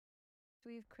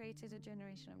We've created a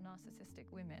generation of narcissistic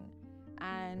women.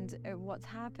 And what's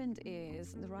happened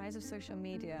is the rise of social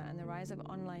media and the rise of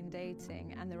online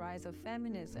dating and the rise of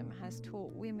feminism has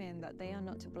taught women that they are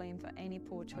not to blame for any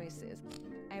poor choices.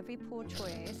 Every poor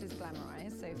choice is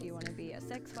glamorized. So if you want to be a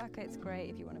sex worker, it's great.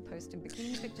 If you want to post in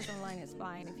bikini pictures online, it's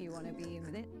fine. If you want to be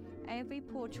with it, every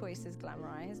poor choice is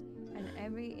glamorized. And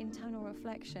every internal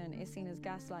reflection is seen as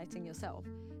gaslighting yourself.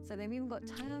 So they've even got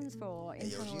terms for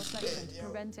internal reflection to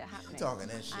prevent it happening. Talking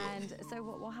that shit. And so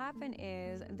what will happen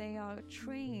is they are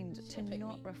trained to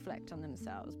not reflect on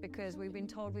themselves because we've been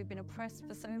told we've been oppressed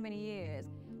for so many years.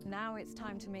 Now it's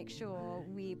time to make sure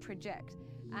we project.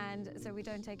 And so we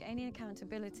don't take any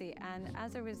accountability. And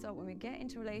as a result, when we get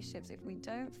into relationships, if we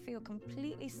don't feel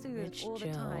completely soothed all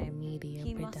the time,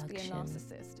 he must be a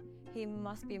narcissist. He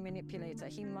must be a manipulator.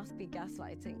 He must be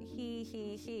gaslighting.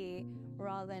 He,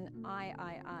 rather than I.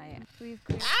 We've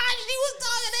created. She was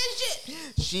talking that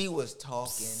shit. She was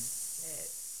talking.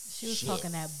 She was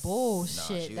talking that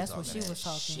bullshit. That's what she was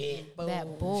talking. Shit.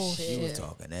 That bullshit. She was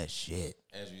talking that shit.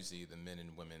 As you see, the men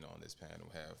and women on this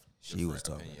panel have She was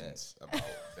different talking opinions about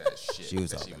that shit. She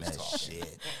was talking that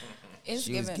shit. It's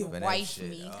She was giving giving that wife shit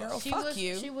me, up. girl. She Fuck was,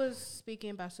 you. She was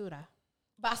speaking basura.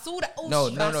 Basura. Oh, No.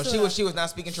 Basura. She was not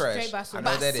speaking trash. Straight basura. I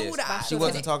know that is. Basura. She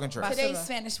wasn't talking trash. Today's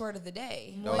Spanish word of the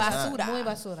day. No, it's not. basura. Muy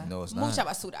basura. No, it's not. Mucha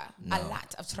basura. No. A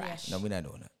lot of trash. No, we're not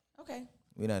doing that. Okay.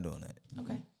 We're not doing that.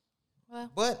 Okay.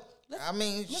 But I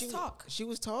mean, let's talk. She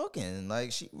was talking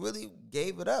like she really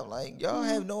gave it up. Like y'all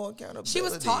have no accountability. She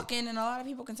was talking, and a lot of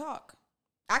people can talk.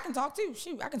 I can talk too.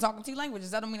 Shoot, I can talk in 2 languages.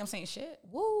 That don't mean I'm saying shit.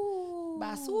 Woo.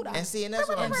 Basura. And see, and that's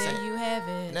what I'm And saying. there you have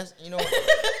And it. that's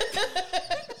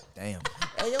Damn.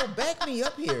 Hey, yo, back me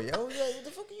up here, yo. What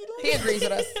the fuck are you doing? He agrees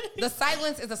with us. The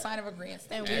silence is a sign of agreement.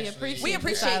 And Actually, we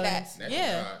appreciate that. silence.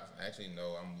 Yeah. Actually,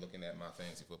 no, I'm looking at my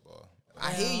fantasy football.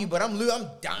 I hear you, but I'm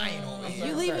dying over here.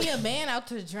 You leaving a man out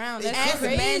to drown. That's As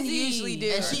crazy. men usually do.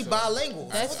 And she bilingual.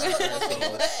 That's what the fuck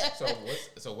wrong with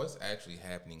that? So what's actually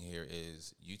happening here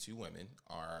is you two women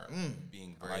are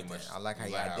being very much. I like how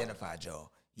you loud. identified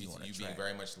y'all. You on a being track.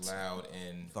 very much loud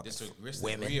and Fucking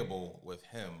disagreeable with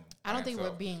him. I don't right? think So we're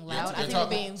being you're- loud. I you're think we're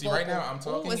talking- being See, right now vocal. I'm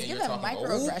talking Ooh, and it's you're giving talking over.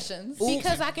 microaggressions.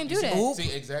 Because I can do that.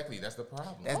 See, exactly. That's the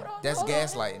problem. That's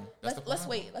gaslighting. Let's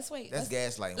wait. Let's wait. That's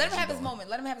gaslighting. Let him what have you his doing. moment.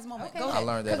 Let him have his moment. Okay. Go I ahead.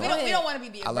 learned that 'Cause on- we don't want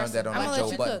to be the I learned that on I'm that gonna Joe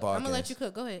let you Budden cook. I'm gonna let podcast. you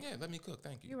cook. Go ahead. Yeah, let me cook.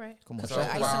 Thank you. You're right. Come on, So Ice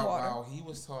and water. while he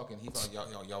was talking, he thought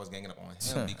y'all was ganging up on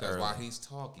him because while he's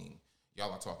talking,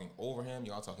 y'all are talking over him.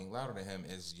 Y'all talking louder than him.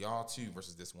 Is y'all two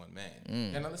versus this one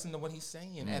man? And not listen to what he's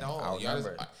saying at all. I Y'all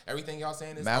remember. everything y'all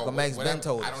saying is Malcolm X whatever. been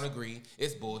told I us. don't agree.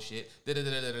 It's bullshit.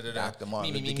 Dr.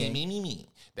 Martin Luther King. Me.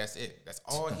 That's it. That's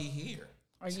all he hear.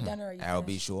 Are you done or are you I'll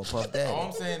be finished? sure Puff All Daddy.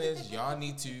 I'm saying is y'all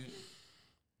need to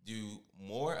do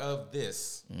more of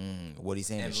this. What he's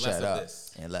saying And is less shut of up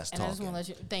this. and let's And I talk. just want to let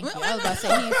you. Thank you. I was about to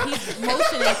say he's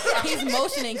motioning. He's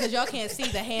motioning because y'all can't see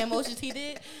the hand motions he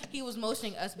did. He was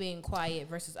motioning us being quiet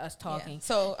versus us talking.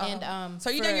 So, so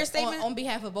you done your statement? on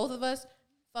behalf of both of us.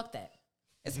 Fuck that.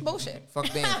 It's bullshit.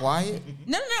 Fuck being quiet.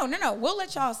 No. We'll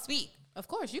let y'all speak. Of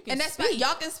course you can. And that's speak. fine.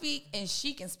 Y'all can speak and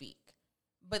she can speak.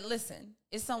 But listen,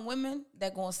 it's some women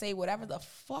that gonna say whatever the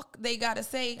fuck they gotta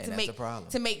say And that's the problem.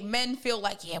 to make men feel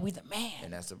like, yeah, we the man.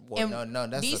 And that's And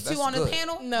that's these that's two on good. the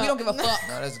panel, No. we don't give a fuck.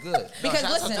 No, that's good. Because shouts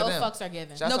out listen, to no them. fucks are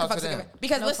given. Shouts No out to fucks are them. given.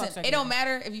 Because No listen, fucks are it don't given.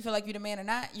 matter if you feel like you the man or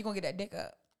not, you gonna get that dick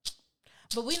up.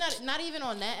 But we not even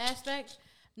on that aspect.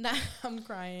 Nah, I'm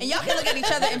crying. And y'all can look at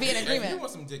each other and be in If you agreement.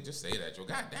 want some dick, just say that, Joe.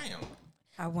 God damn.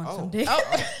 I want Oh. some dick.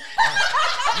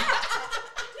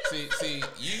 See,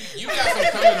 you got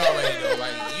some coming already though.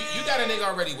 Like you got a nigga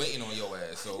already waiting on your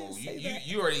ass. So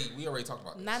we already talked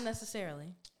about this. Not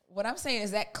necessarily. What I'm saying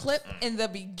is that clip in the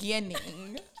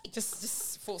beginning,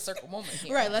 just full circle moment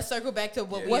here. Right. Let's circle back to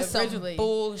what we Was some originally.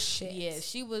 bullshit. Yeah,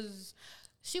 she.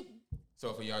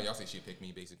 So for y'all say she picked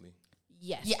me basically.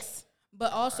 Yes. Yes.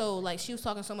 But also, like, she was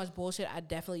talking so much bullshit, I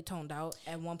definitely toned out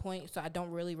at one point, so I don't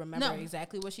really remember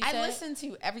exactly what she said. I listened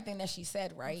to everything that she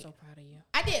said, right? I'm so proud of you.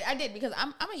 I did because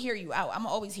I'm gonna hear you out. I'm gonna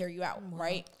always hear you out,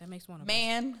 right? That makes one of us.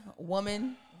 Man,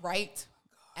 woman, right?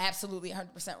 Absolutely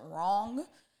 100% wrong.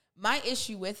 My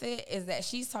issue with it is that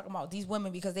she's talking about these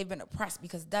women because they've been oppressed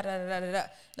because da-da-da-da-da-da.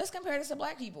 Let's compare this to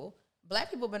black people. Black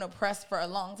people have been oppressed for a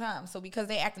long time. So because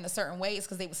they act in a certain way, it's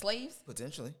because they were slaves?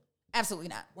 Potentially. Absolutely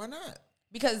not. Why not?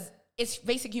 Because it's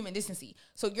basic human decency.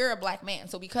 So you're a black man.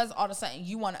 So because all of a sudden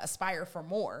you want to aspire for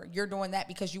more, you're doing that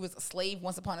because you was a slave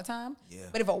once upon a time? Yeah.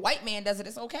 But if a white man does it,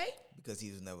 it's okay? Because he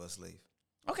was never a slave.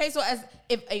 Okay, so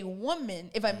if a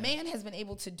man has been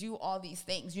able to do all these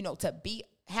things, you know, to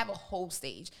have a hoe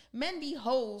stage. Men be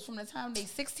hoes from the time they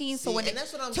 16 See, so when and they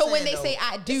that's what I'm till saying, when they though. say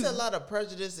I do. It's a lot of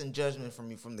prejudice and judgment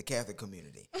from you from the Catholic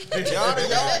community.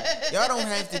 y'all don't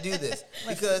have to do this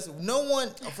because no one,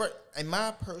 in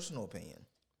my personal opinion,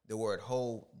 the word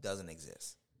hoe doesn't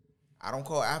exist.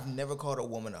 I've never called a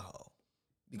woman a hoe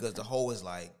because the hoe is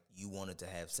like you wanted to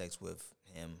have sex with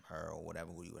him, her, or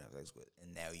whatever who you would have sex with,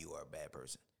 and now you are a bad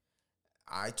person.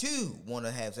 I too want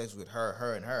to have sex with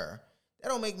her, and her. That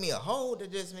don't make me a hoe.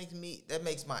 That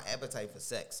makes my appetite for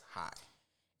sex high.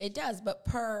 It does, but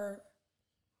per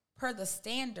the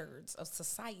standards of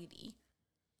society,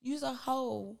 use a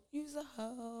hoe. Use a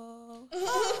hoe.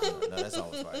 No, that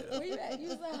song was fire though. Where you at?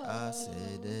 Use a hoe. I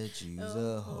said that you's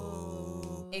a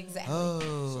hoe. Exactly.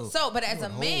 Oh. So, but as a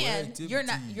Whole man, you're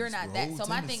not that. whole So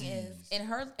my thing is,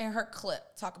 tendencies. in her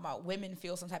clip, talking about women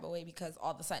feel some type of way because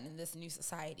all of a sudden in this new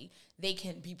society, they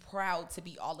can be proud to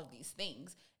be all of these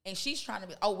things. And she's trying to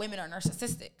be, women are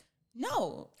narcissistic.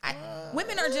 No,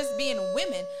 women are just being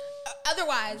women.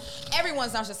 Otherwise,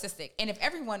 everyone's narcissistic. And if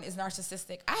everyone is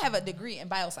narcissistic, I have a degree in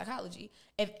biopsychology.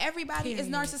 If everybody is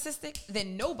narcissistic,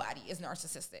 then nobody is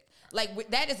narcissistic. Like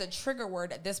that is a trigger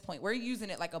word at this point. We're using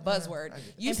it like a buzzword.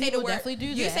 You And say the people word. definitely do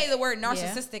You that. say the word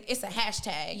narcissistic. It's a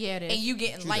hashtag. Yeah, it is. And you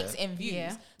getting likes and views.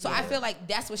 Yeah. So I feel like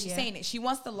that's what she's Yeah. saying. She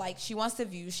wants the likes. She wants the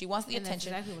views. She wants the And that's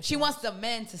attention. exactly what she she wants the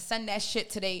men to send that shit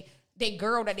to they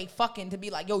girl that they fucking to be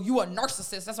like, yo, you a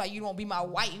narcissist. That's why you don't be my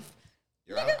wife.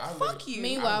 Yo, Nigga, I fuck you.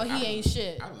 Meanwhile, he ain't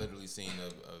shit. I literally seen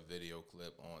a video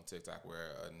clip on TikTok where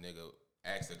a nigga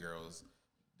asked the girls,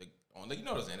 you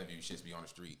know those interview shits be on the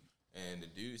street, and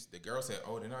the girl said,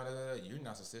 "Oh, you're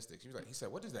narcissistic." He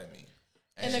said, "What does that mean?"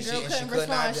 And the she- girl she couldn't couldn't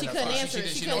respond. She identify. couldn't answer.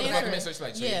 She She know what couldn't the fuck it answer. means. So she's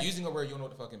like, so Yeah. you're using a word, you don't know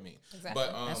what the fuck it means. Exactly.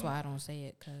 But That's why I don't say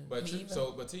it. Cause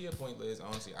but to your point, Liz,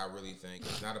 honestly, I really think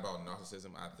it's not about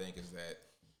narcissism. I think it's that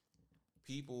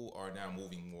people are now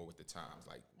moving more with the times.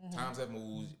 Like times have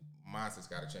moved, mindsets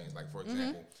got to change. Like for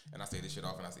example, and I say this shit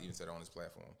often. I even said it on this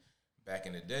platform. Back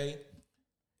in the day,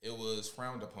 it was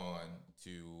frowned upon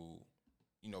to,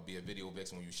 be a video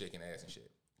vixen when you shaking ass and shit.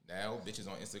 Now bitches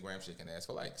on Instagram shaking ass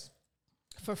for likes.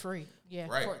 for free. Yeah.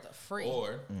 Right. For the free.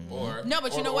 Or No,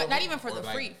 but you know what? Not even for or the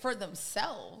like- free, for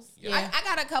themselves. Yeah. I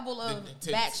got a couple of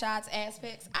The back tits. shots, ass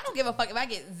pics. I don't give a fuck if I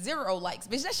get 0 likes.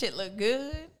 Bitch, that shit look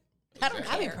good. I don't Exactly.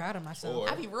 I be care. proud of myself. Or-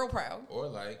 I be real proud. Or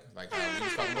like how we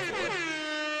was talking before.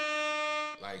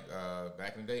 Like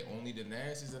back in the day, only the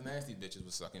nasties and nasty bitches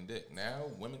was sucking dick. Now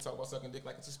women talk about sucking dick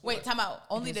like it's a sport. Wait, time out.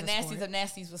 Only is the a nasties sport. of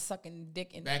nasties was sucking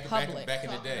dick in back public. in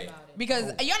the day.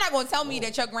 Because you're not gonna tell me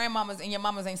that your grandmamas and your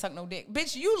mamas ain't suck no dick.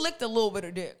 Bitch, you licked a little bit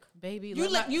of dick. Baby, You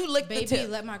licked the baby, tip.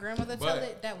 let my grandmother tell But-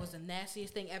 it. That was the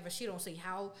nastiest thing ever. She don't see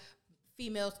how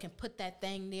females can put that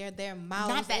thing near their mouths.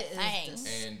 Not that It is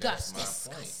thing. And that's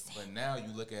disgusting. my point. But now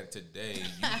you look at it today,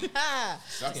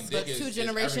 sucking But dick is 2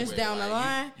 generations everywhere. down the Like,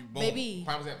 line, boom. baby.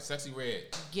 Prime example, Sexy Red.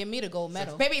 Give me the gold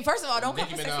medal. Baby, first of all, don't come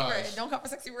Nicki for sexy Minaj. red. Don't come for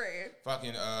sexy red.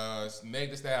 Fucking Meg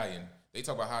Thee Stallion. They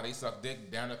talk about how they suck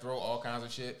dick down the throat, all kinds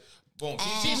of shit. Boom.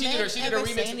 She did a ever say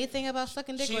remix. anything about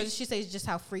sucking dick, She- or did she say just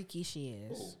how freaky she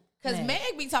is? Ooh. Cause Meg.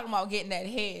 Meg be talking about getting that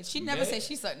head. She never Meg? said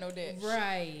she sucked no dick.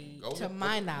 Right. To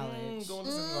my knowledge. Go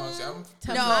listen to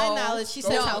To No. my knowledge, she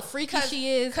says No. how freaky she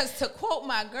is. Cause to quote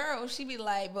my girl, she be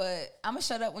like, "But I'm gonna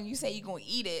shut up when you say you gonna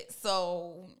eat it."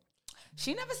 So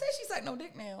she never said she sucked no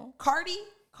dick. Now, Cardi,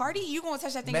 you gonna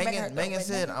touch that thing? back in her throat Megan right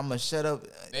said, now? "I'm gonna shut up."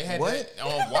 They had What? that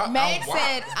on WAP. Meg on WAP.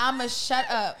 said, "I'ma shut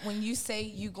up when you say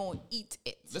you gonna eat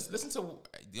it." Listen to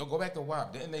go back to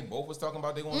WAP. Didn't they both was talking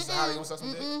about they gonna how they gonna suck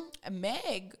some dick?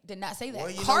 Meg did not say that. Well,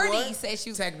 you know Cardi what? said she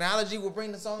was. Technology will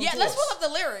bring the song. Yeah, to let's us. pull up the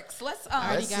lyrics. Let's. I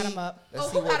already Let's got see. him up. Let's Oh,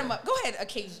 see who what- got him up? Go ahead,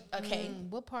 okay.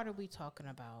 What part are we talking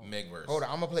about? Meg verse. Hold on,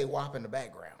 I'm gonna play WAP in the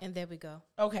background. And there we go.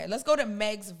 Okay, let's go to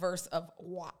Meg's verse of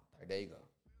WAP. Right, there you go.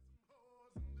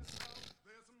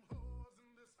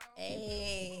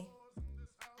 Hey,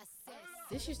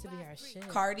 This used to be our shit.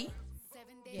 Cardi.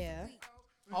 Yeah.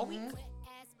 All week.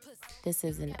 This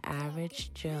is an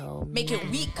average Joe. Make it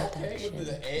weak. Okay,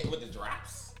 with the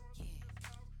drops.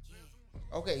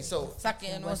 Okay, so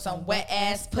Sucking on some wet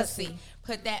ass pussy.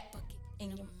 Put that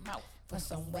in your mouth for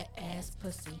some wet ass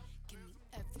pussy.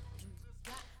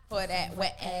 For that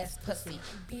wet ass pussy.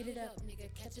 Beat it up,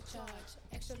 nigga, catch a charge.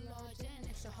 Extra large and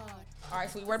extra hard. All right,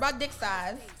 so we worried about dick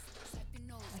size.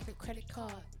 Like a credit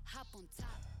card. Hop on top.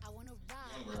 I wanna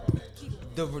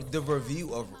ride. the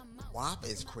review of WAP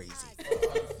is crazy. Come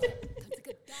to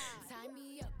good guys. Tie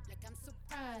me up like I'm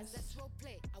surprised. Let's role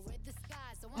play. I wear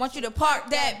disguise. I Want you to park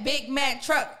that Big Mac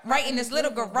truck right in this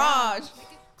little garage.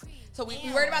 So we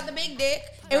worried about the big dick,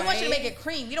 and we want you to make it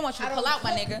cream. We don't want you to pull out,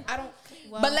 my nigga. I don't.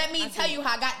 Well, But let me I tell do. you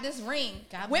how I got this ring.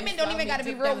 God Women bless don't y'all even got to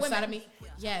me be drip real down the side women. of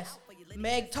me. Yes.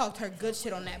 Meg talked her good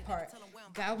shit on that part.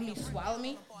 Gobble me, swallow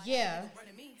me. Yeah,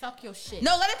 talk your shit.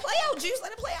 No, let it play out, Juice.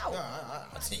 Let it play out.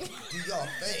 Do y'all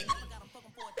think?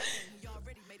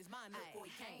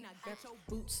 Grab your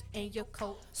boots and your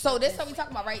coat. So this is what we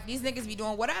talking about, right? These niggas be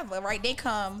doing whatever, right? They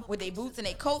come with their boots and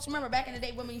their coats. Remember back in the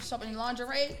day, women used to show up in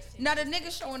lingerie. Now the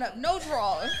niggas showing up, no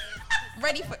drawers,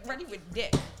 ready for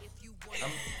dick. Look,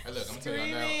 I'm gonna tell y'all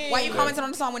now. Why you commenting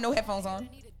on the song with no headphones on?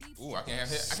 Ooh, I can't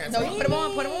have. I can't. No, talk. you put them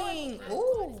on. Put them on.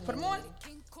 Ooh, put them on.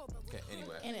 Okay,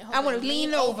 anyway. And it I want to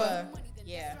lean over,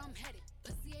 Yeah.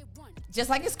 just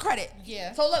like his credit.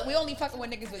 Yeah. So look, we only fucking with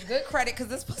niggas with good credit because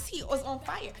this pussy was on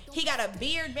fire. He got a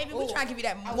beard, baby. We trying to give you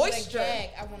that I want to moisture. gag.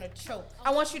 I want to choke.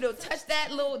 I want you to touch that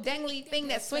little dangly thing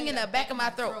that's swinging the back of my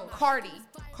throat. Cardi,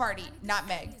 not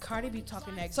Meg. Cardi be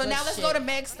talking that. So good now let's shit. go to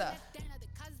Meg stuff.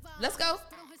 Let's go.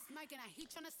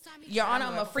 Your Honor,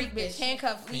 I'm a freak bitch.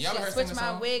 Handcuff, Can y'all hear switch some my of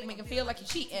the song? wig, make him feel like you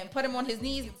cheating. Put him on his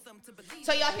knees.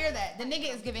 So y'all hear that? The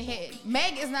nigga is giving head.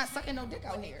 Meg is not sucking no dick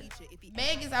out here.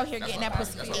 Meg is out here getting that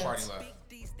pussy That's what filled. party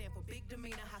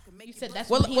left. You said that's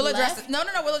We'll when he address left? it. No,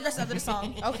 we'll address it after the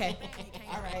song. Okay.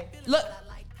 All right. Look,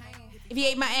 if he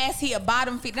ate my ass, he a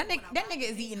bottom feed. That nigga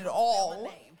is eating it all.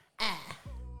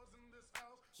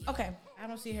 Okay. I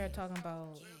don't see her talking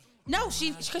about. No,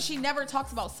 because she never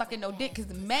talks about sucking no dick.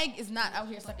 Because Meg is not out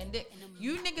here sucking dick.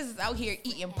 You niggas is out here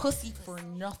eating pussy for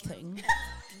nothing.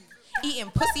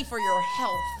 Eating pussy for your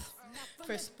health.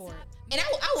 For sport. And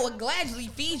I will gladly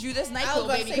feed you this I NyQuil, was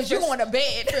about to baby, say because you for- going to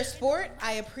bed. For sport,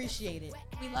 I appreciate it.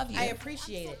 We love you. I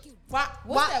appreciate it. Why?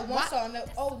 What's that one song?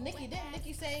 Oh, Nikki, didn't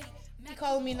Nikki say you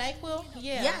calling me NyQuil?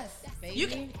 Yeah. Yes. Baby. You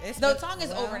can. It's The been- song is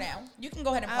well, over now. You can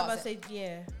go ahead and I was pause about it. to say,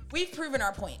 yeah. We've proven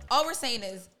our point. All we're saying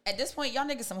is, at this point, y'all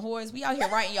niggas some whores. We out here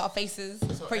writing y'all faces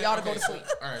for y'all to go to sleep.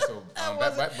 All right, so back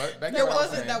to That what I was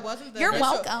wasn't. saying. That wasn't. The You're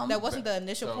initial, welcome. That wasn't the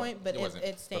initial So, point, but wasn't.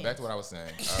 it stands. But back to what I was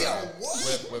saying.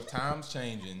 With times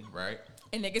changing, right?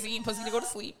 And niggas eating pussy to go to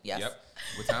sleep. Yes. Yep.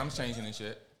 With times changing and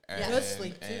shit. And, Good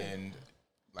sleep, too. And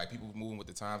like people moving with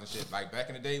the times and shit. Like back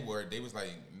in the day where they was like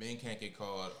men can't get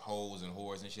called hoes and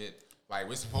whores and shit. Like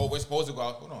we're supposed to go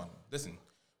out. Hold on, listen.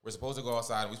 We're supposed to go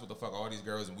outside and we supposed to fuck all these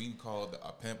girls and we called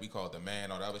a pimp, we called the man,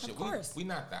 all the other shit. course. We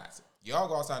not thoughts. Y'all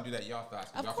go outside and do that. Y'all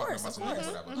thoughts. Of Y'all course, fucking of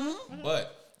muscle course. whatever.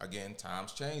 But again,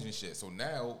 times change and shit. So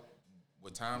now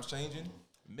with times changing,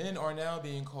 men are now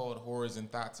being called whores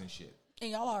and thoughts and shit. And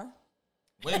y'all are.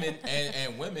 Women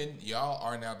and women, y'all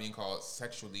are now being called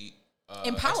sexually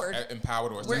Empowered.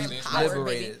 empowered or We're sexually empowered,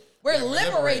 Liberated. baby. We're Yeah, we're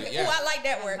liberated. liberated, yeah. Ooh, I like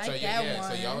that word. I So like yeah, that yeah. So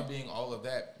one. y'all are being all of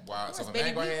that. Wow. So if a Baby,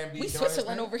 man go ahead and be we doing his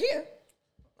Switzerland thing- over here.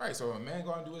 Right. So if a man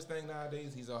go out and do his thing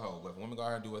nowadays, he's a hoe. But if a woman go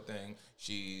out and do a thing,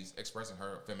 she's expressing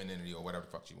her femininity or whatever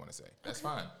the fuck she want to say. That's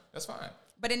fine. That's fine.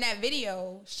 But in that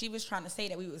video, she was trying to say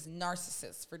that we was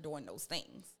narcissists for doing those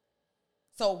things.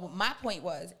 So my point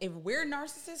was, if we're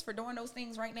narcissists for doing those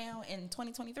things right now in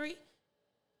 2023,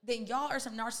 then y'all are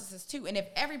some narcissists too. And if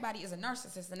everybody is a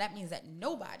narcissist, then that means that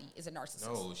nobody is a narcissist.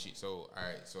 No, so all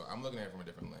right. So I'm looking at it from a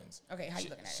different lens. Okay, how you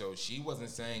looking at it? So she wasn't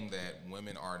saying that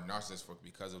women are narcissists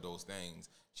because of those things.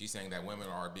 She's saying that women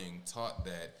are being taught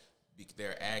that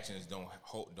their actions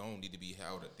don't need to be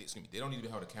held. They don't need to be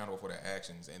held accountable for their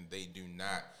actions, and they do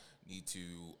not need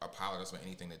to apologize for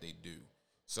anything that they do.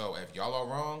 So if y'all are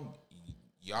wrong,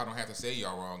 y'all don't have to say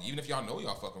y'all wrong. Even if y'all know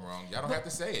y'all fucking wrong, y'all don't have to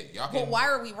say it. Y'all can. But why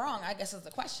are we wrong? I guess is the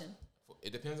question.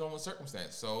 It depends on what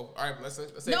circumstance. So, all right, let's say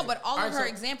No, but all of her so-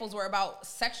 examples were about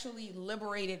sexually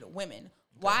liberated women.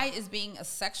 Why is being a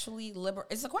sexually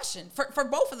It's a question for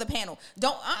both of the panel.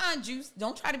 Don't Juice.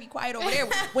 Don't try to be quiet over there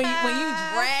when you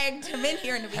dragged him in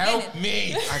here in the beginning. Help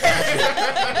me! I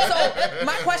got you. So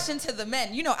my question to the men,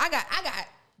 I got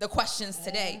the questions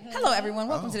today. Hello, everyone.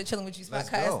 Welcome to the Chillin' Wit Juice Let's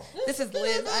podcast. go. This is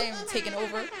Liz. I am taking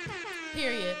over.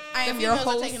 Period. I am The your females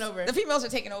are host. taking over. The females are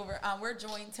taking over. We're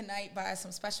joined tonight by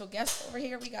some special guests over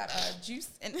here. We got Juice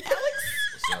and Alex.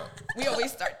 What's up? We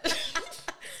always start.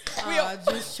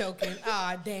 Just choking.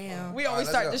 Damn. We always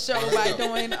All right, start the let's show go. by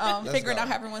doing figuring go. out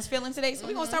how everyone's feeling today. So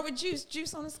we're gonna start with Juice.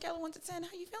 Juice on a scale of 1 to 10. How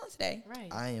you feeling today? Right.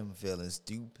 I am feeling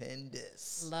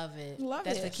stupendous. Love it. Love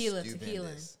That's it. tequila.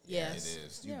 Stupendous. Yes. It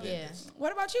is. Yeah. Stupendous.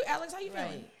 What about you, Alex? How you feeling?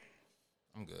 Right.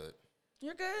 I'm good.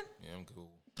 You're good. Yeah, I'm cool.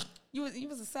 You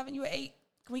was a 7. You an 8.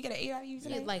 Can we get an 8 out of you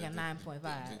today? It's like a 9.5.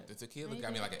 The tequila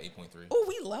got me like an 8.3. Oh,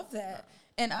 we love that.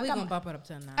 And We're going to bump it up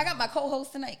to a 9. I got my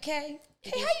co-host tonight, Kay.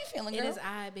 Kay, how you feeling, It girl?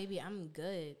 is baby. I'm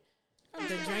good.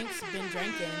 The drink's been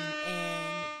drinking,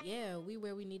 and yeah, we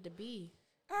where we need to be.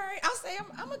 All right, I'll say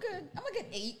I'm a good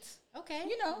 8. Okay.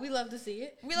 We we love to see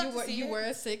it. We love to see You it. were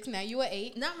a 6, now you a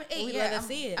 8. No, I'm an 8. We yeah, love to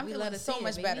see it. I'm We feeling love to so see it,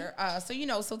 much baby.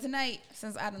 better. So tonight,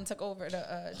 since I done took over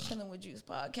the Chillin' With Juice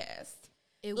podcast,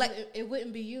 It like-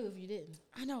 wouldn't be you if you didn't.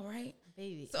 I know, right?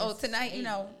 Baby. So it's tonight, baby.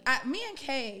 me and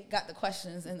Kay got the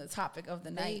questions and the topic of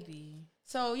the night. Baby.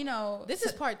 So, This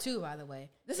is part 2, by the way.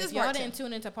 This If is y'all part didn't 2.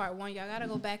 tune into part 1, y'all gotta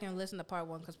go back and listen to part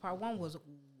 1 because part 1 was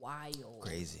wild.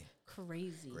 Crazy.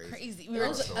 Crazy. It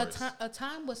was a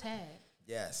time was had.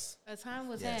 Yes. A time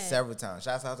was Yes. had. Several times.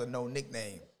 Shouts out to No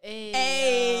Nickname.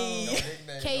 Hey. No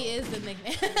nickname. K is the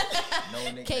nickname. No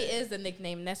nickname. K is the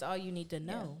nickname. That's all you need to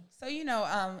know. So,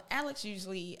 Alex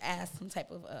usually asks some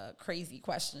type of crazy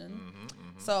question.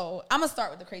 So I'm going to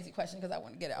start with the crazy question because I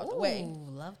want to get it out the way.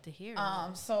 Ooh, love to hear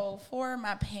it. So for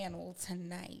my panel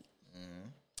tonight.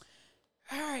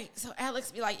 All right. So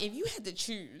Alex, be like, if you had to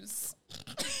choose.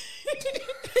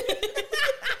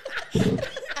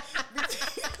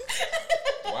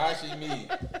 Why she me?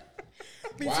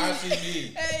 Why she me?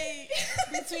 Hey,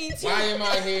 between two. Why am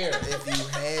I here? If you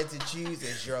had to choose,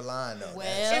 it's your line, though. Well,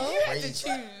 That's If you had to crazy.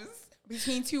 choose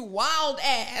between two wild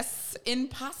ass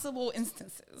impossible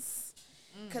instances,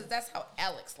 because that's how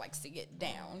Alex likes to get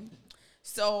down.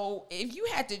 So if you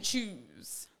had to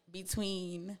choose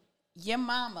between your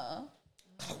mama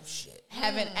Oh, shit.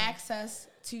 having access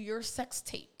to your sex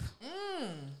tape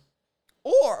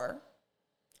or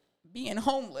being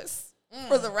homeless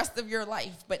for the rest of your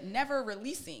life, but never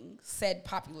releasing said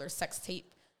popular sex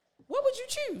tape, what would you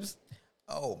choose?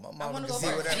 Oh, my mama wanna can go see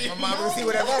first. whatever. My mama can see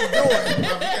whatever I'm doing. You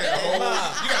got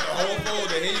the whole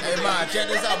folder. Here you go. Hey, Ma, check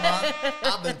this out, Ma.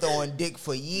 I've been throwing dick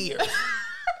for years.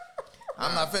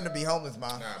 I'm not finna be homeless,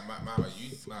 Ma. Nah, mama,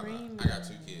 I got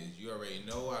 2 kids. You already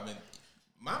know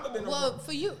Mama been well,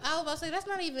 for you, I was about to say that's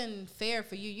not even fair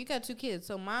for you. You got 2 kids,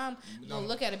 so mom gonna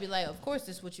look at it and be like, "Of course,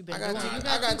 this is what you've been doing." You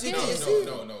I got two kids.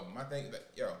 No. My thing,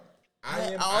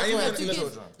 I also have am 2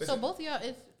 children. So both of y'all,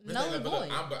 it's null and void.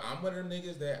 I'm one of them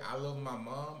niggas that I love my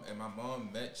mom, and my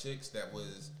mom met chicks that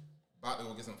was about to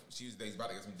go get some. They was about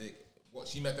to get some dick. Well,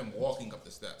 she met them walking up the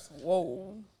steps.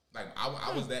 Whoa. Like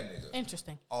I was that nigga.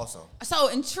 Interesting. Also. So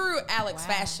in true Alex Wow.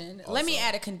 fashion, let me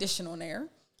add a condition on there.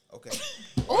 Okay.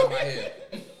 Why am I here?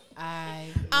 I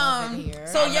love it here.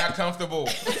 So I'm not comfortable.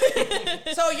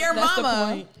 So your That's the mama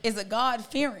point. is a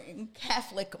God-fearing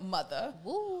Catholic mother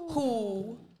Ooh.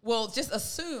 who will just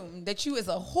assume that you is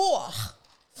a whore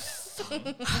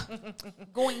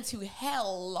going to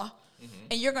hell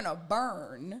and you're gonna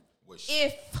burn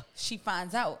if she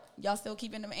finds out. Y'all still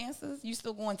keeping them answers? You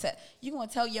still going to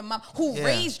tell your mom who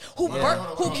raised, who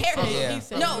birthed, who cared? Yeah.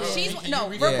 No, she's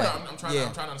no. You Real read it? quick. I'm trying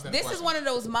to understand. This the is question. one of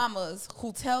those mamas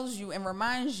who tells you and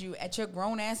reminds you at your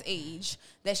grown ass age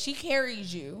that she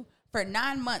carries you for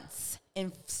 9 months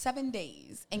and 7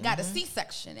 days and got a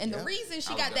C-section. And the reason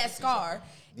she I got was that definitely scar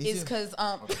Me is too. because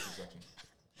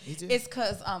Me too. it's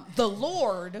because the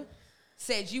Lord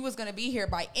said you was gonna be here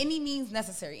by any means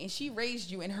necessary, and she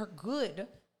raised you in her good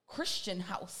Christian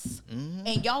house,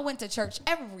 and y'all went to church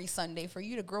every Sunday for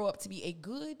you to grow up to be a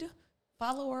good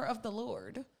follower of the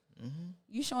Lord.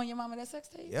 You showing your mama that sex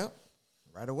tape? Yep.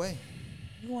 Right away.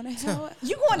 You going to hell?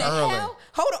 You going to Early. hell?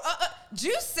 Hold on.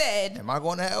 Juice said. Am I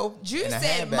going to hell? Juice In a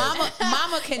said, handbag.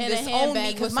 "Mama can And a disown me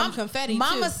handbag because with some confetti,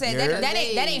 Mama too. said Yeah.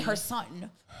 that ain't her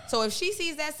son. So if she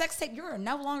sees that sex tape, you're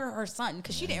no longer her son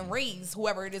because she didn't raise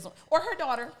whoever it is or her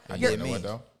daughter. I You're, did You know me. what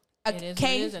though? It is what it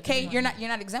Kay, is at Kay, this you're point.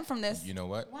 not exempt from this. You know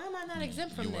what? Why am I not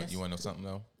exempt from this? You want to know something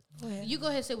though? You go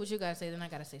ahead and say what you gotta say, then I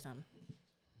gotta say something.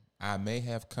 I may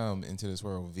have come into this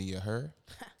world via her,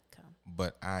 Come.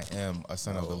 but I am a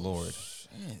son of the Lord.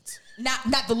 Shit.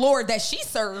 Not the Lord that she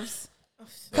serves.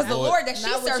 Because the Lord- Lord that she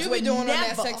Not what serves you would be doing on that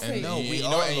never. sex tape. No, we you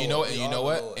are know, and you know, Lord. and We you know are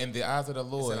what? Lord. In the eyes of the It's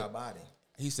Lord, in our body.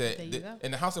 he said, There you go.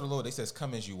 in the house of the Lord, they says,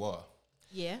 "Come as you are."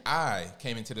 Yeah. I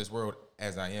came into this world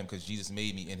as I am because Jesus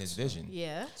made me in His vision.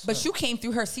 Yeah. But you came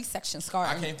through her C-section scar.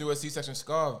 I came through a C-section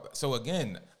scar. So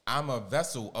again, I'm a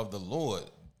vessel of the Lord,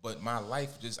 but my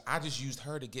life I just used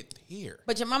her to get here.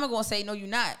 But your mama gonna say, no, you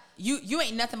not. You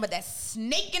ain't nothing but that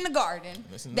snake in the garden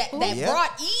Listen, that Yep.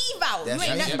 brought Eve out. That's you ain't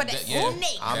right. nothing but that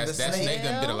snake. I'm the that snake. snake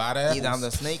done bit a lot of apples. Either I'm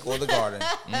the snake or the garden.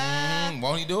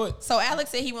 Won't he do it? So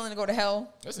Alex said he willing to go to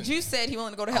hell. Listen. Juice said he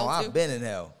willing to go to Oh, hell too. I've been in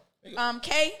hell.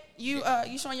 Kay, you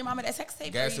showing your mama that sex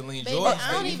tape? Gasoline Baby, Jordan.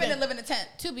 I don't You even- finna live in a tent.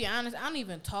 To be honest, I don't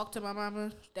even talk to my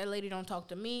mama. That lady don't talk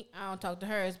to me. I don't talk to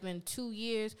her. It's been 2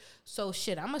 years. So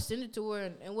shit, I'm gonna send it to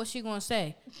her, and what's she gonna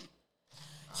say?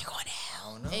 You going to hell?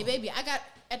 I don't know. Hey, baby, at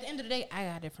the end of the day, I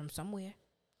got it from somewhere.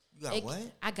 You got what?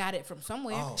 I got it from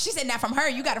somewhere. Oh. She said not from her.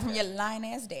 You got it from your lying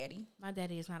ass daddy. My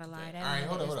daddy is not a lie. All right,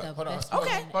 hold on,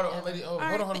 Okay.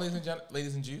 hold on,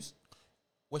 ladies and Jews.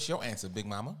 What's your answer, Big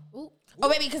Mama? Ooh. Oh,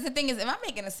 baby, because the thing is, if I'm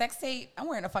making a sex tape, I'm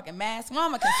wearing a fucking mask.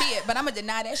 Mama can see it, but I'm going to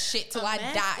deny that shit till I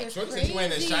mask die. is Shorty said you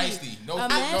wearing a crazy. shiesty. No, A no,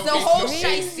 mask The is whole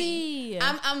crazy.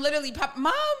 shiesty. I'm literally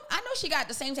Mom, I know she got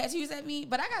the same tattoos as me,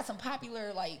 but I got some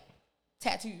popular, like,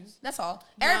 Tattoos. That's all.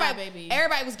 Nah, baby.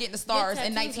 Everybody was getting the stars Get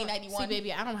in tattoos 1991. See,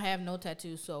 baby, I don't have no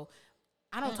tattoos, so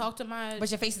I don't talk to my But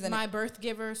your face is in my it. birth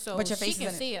giver, so But your she face is can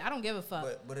in it. see it. I don't give a fuck.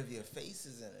 But if your face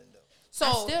is in it though, So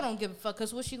I still don't give a fuck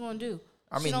because what's she gonna do?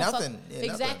 I She mean, don't fuck- nothing. Yeah, nothing.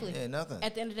 exactly. Yeah, nothing.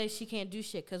 At the end of the day, she can't do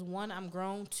shit because one, I'm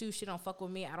grown. Two, she don't fuck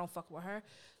with me. I don't fuck with her.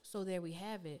 So there we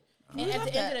have it. And We at love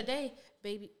the end that. of the day,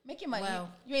 baby, make your money.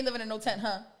 Well, You ain't living in no tent,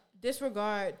 huh?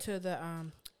 disregard to the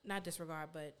not disregard,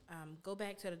 but go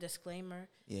back to the disclaimer.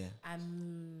 yeah.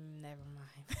 I'm never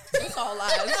mind. It's all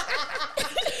lies.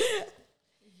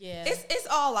 Yeah, it's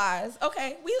all lies.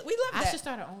 Okay, we love I that. should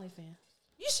start an OnlyFans.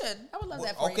 You should. I would love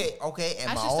that for you. Okay. And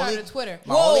I my should start only a Twitter.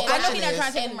 my Whoa, only I know question he's not is-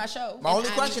 trying to take over my show. My only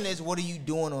I question is, what are you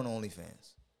doing on OnlyFans?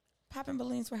 Popping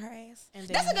balloons with her ass. And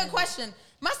That's a then- good question.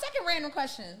 My second random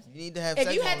question. You need to have. If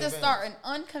sex you on had to OnlyFans. start an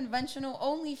unconventional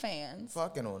OnlyFans,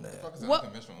 fucking on that. Fuck is What-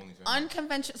 unconventional OnlyFans?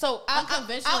 unconventional. So I'll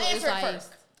Unconventional answer is it like- first.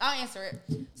 I'll answer it.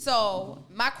 So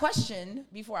my question,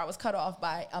 before I was cut off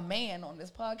by a man on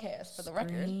this podcast, for the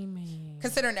record,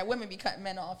 considering that women be cutting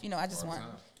men off, I just want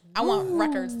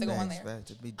records to go on there.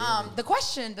 Facts, it'd be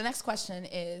dirty. The next question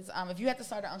is, if you had to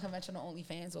start an unconventional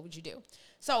OnlyFans, what would you do?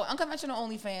 So unconventional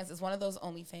OnlyFans is one of those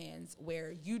OnlyFans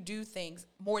where you do things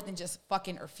more than just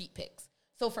fucking or feet pics.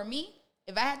 So for me,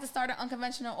 if I had to start an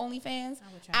unconventional OnlyFans,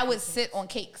 I would sit on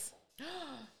cakes.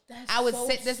 I would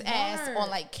sit this ass on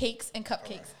like cakes and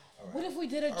cupcakes. What if we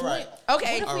did a joint? right.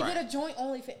 Okay. What if we All did a joint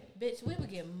OnlyFans? Bitch, we would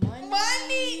get money.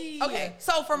 Money. Okay.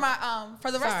 So for my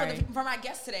for the rest Sorry. of my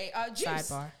guest today, Juice.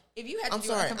 Sidebar. If you had to I'm do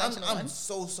sorry. an unconventional I'm one,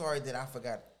 so sorry that I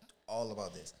forgot all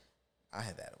about this. I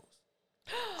have edibles.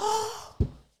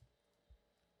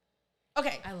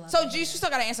 okay. I love So it. Juice, you still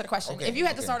gotta answer the question. Okay, If you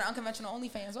had to okay. start an unconventional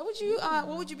OnlyFans, what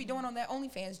would you be doing on that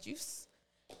OnlyFans, Juice?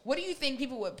 What do you think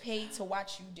people would pay to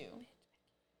watch you do?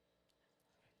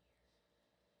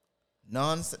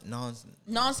 Non-sexual.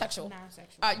 Non-sexual.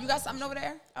 You got something over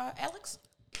there, Alex?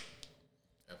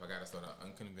 If I gotta start an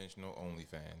unconventional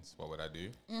OnlyFans, what would I do?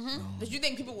 Did you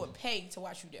think people would pay to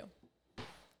watch you do?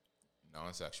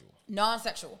 Non-sexual.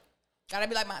 Non-sexual. Gotta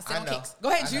be like mine. Sit I on know. cakes. Go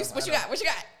ahead, I know, Juice. What I you know. got? What you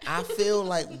got? I feel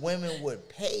like women would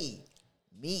pay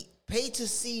to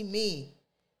see me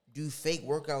do fake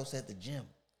workouts at the gym.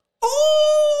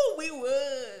 Ooh, we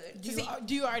would.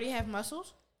 Do you already have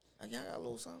muscles? I got a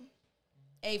little something.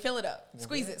 Hey, fill it up.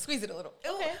 Squeeze it a little.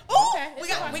 Okay. Ooh, Okay. we It's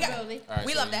got. a We got. possibility. All right,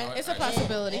 We so love you know that. what? It's a I-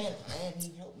 possibility. And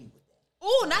he helped me with that.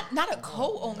 Ooh, not a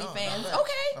co-OnlyFans. No,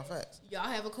 Okay. no facts. Y'all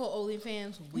have a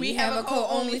co-OnlyFans. We have a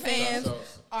co-OnlyFans. So-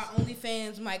 Our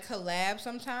OnlyFans might collab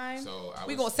sometime. So I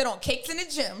We would- gonna sit on cakes in the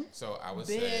gym. So I would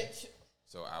Bitch. say.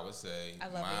 So I would say I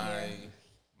love it here.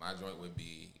 my joint would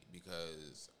be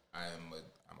because I'm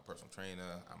a personal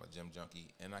trainer. I'm a gym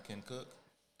junkie, and I can cook.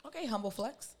 Okay, humble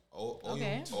flex.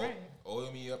 Okay, right.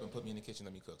 Oil me up and put me in the kitchen.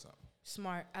 Let me cook something.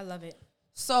 Smart. I love it.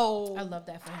 So I love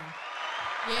that for him.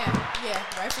 Yeah,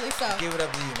 rightfully so. Give it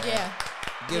up to you, man. Yeah.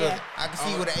 Give Yeah. it. I can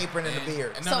see you with an apron and a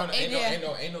beard. And So, no,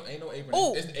 ain't no apron.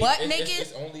 Ooh, butt naked?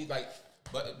 It's only like,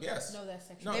 but yes. No, that's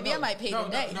sexual. Maybe I might pay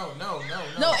today. No. no,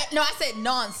 I said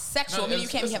non-sexual. Meaning you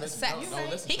can't be having sex.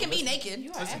 Listen, He can be listen. naked.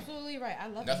 You are absolutely right. I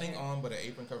love Nothing it. on but an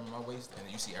apron covering my waist,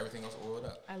 and you see everything else oiled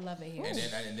up. I love it here. And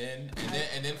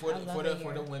then for I love the it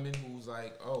for the here. women who's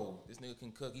like, oh, this nigga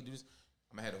can cook. He do this.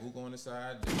 I'm gonna have a hookah on the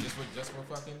side just for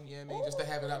fucking just to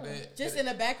have it out there. Just in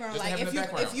the background, Just to like have it in the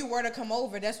background. if you were to come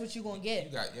over, that's what you gonna get.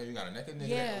 You got a naked nigga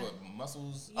Yeah. with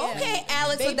muscles. Yeah. Okay,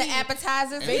 Alex with the Baby.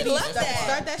 appetizers. We Baby, love start- that.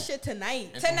 Start that shit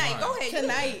tonight. And some Tonight, wine. go ahead. you-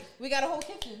 Tonight, we got a whole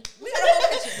kitchen. We got a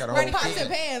whole kitchen. Got a Ready whole Pots kitchen.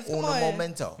 and pans. Come Uno on.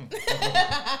 momento.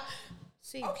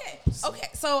 See, Okay.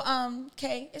 So,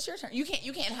 Kay, it's your turn. You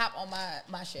can't hop on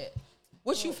my shit.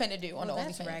 What you finna do on the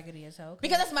that's OnlyFans? raggedy as hell.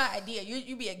 Because that's my idea.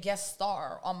 You be a guest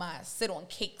star on my sit on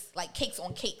cakes, like cakes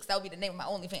on cakes. That would be the name of my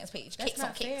OnlyFans page. That's Cakes on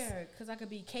not cakes. fair because I could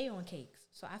be K on cakes,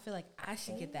 so I feel like I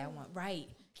should get that one right.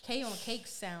 K on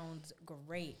cakes sounds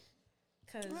great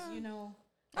because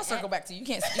I'll circle back to you. You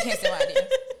can't steal my idea.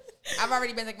 I've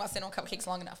already been thinking about sitting on cupcakes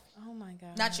long enough. Oh my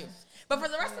god, Not you. But for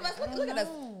the rest of us, look at us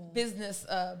know.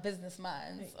 business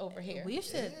minds over here. We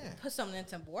should put something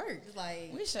into work.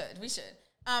 Like We should.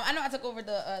 I know I took over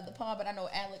the pod, but I know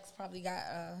Alex probably got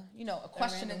a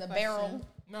question in the random barrel. question.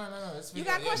 No. It's You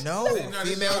got questions? No,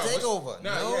 female takeover.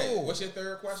 No. What's your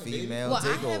third question? baby? Female well, I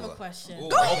takeover. have a question. Ooh,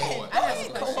 Go ahead. boy. I have a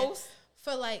Go question. co-host.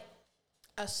 For like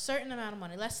a certain amount of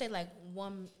money, let's say like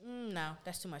one. No,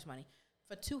 that's too much money.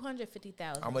 For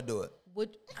 250,000, I'm gonna do it.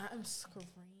 I'm screaming.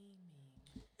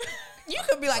 You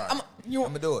could be like, I'm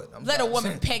gonna do it. Let a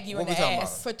woman peg you in What we the talking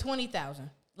ass. For 20,000,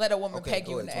 Let a woman Okay, peg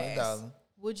go you in ahead. the ass. 20,000.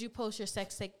 would you post your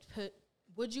sex tape?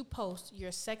 Would you post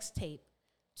your sex tape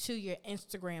to your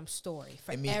Instagram story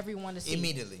for Imme- everyone to see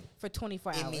immediately. for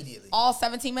 24 hours. Immediately. All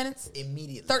 17 minutes?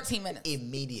 Immediately. 13 minutes.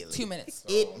 Immediately. 2 minutes.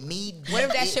 Immediately. What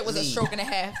if that shit was a stroke and a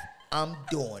half? I'm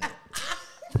doing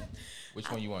it. Which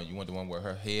one you want? You want the one with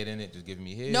her head in it, just giving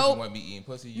me head? Nope. You want me eating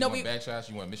pussy? You No, want we- back shots?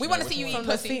 You want We missionary? want to Which see you one? eat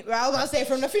pussy. I was about to say,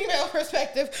 from the female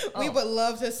perspective, we would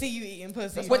love to see you eating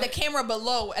pussy. With the camera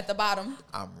below at the bottom.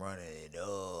 I'm running it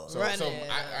up. So, Run so it. all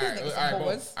right, These niggas all right, some boom.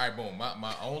 boys. All right,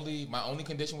 boom. My only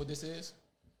condition with this is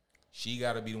she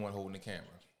got to be the one holding the camera.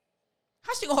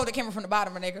 How she gonna hold the camera from the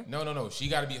bottom, nigga? No. She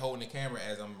got to be holding the camera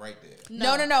as I'm right there.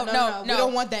 No. We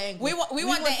don't want that angle. We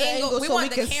want the angle. We so want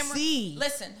we the can camera. see.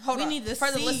 Listen, hold we on. need to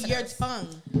For the see listeners, your tongue.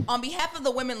 on behalf of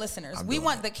the women listeners, we doing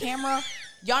want it. the camera.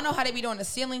 Y'all know how they be doing the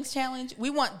ceilings challenge?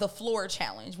 We want the floor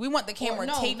challenge. We want the camera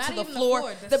no, taped not to the even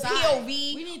floor, the side. POV,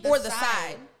 We need or the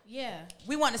side. Yeah.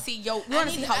 We want to see we want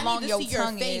to see how long your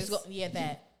tongue is.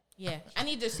 Yeah. I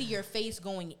need to see your face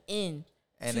going in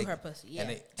to her pussy.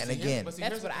 Yeah. And again, But see,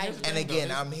 That's here's what the- I here's the do. and thing, though.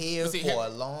 again, I'm here But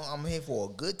see, for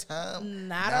a good time.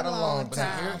 Not a long But see,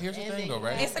 time. here's the And thing, then- though,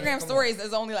 right? Instagram Come on. stories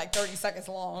is only like 30 seconds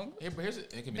long. Here, but here's it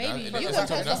can be Baby, that's you up can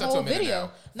to- post that's the up to a whole minute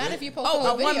video. now. Not if you post Oh, the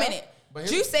whole but 1 video. minute. But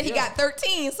here's- Juice said he yeah. got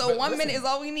 13, so But 1 listen, minute is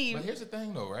all we need. But here's the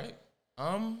thing, though, right?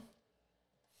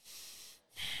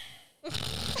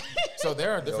 So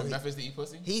there are different methods to eat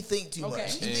pussy. He think too Okay.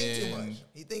 much. He think too And, much.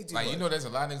 He think too Like much. you know, there's a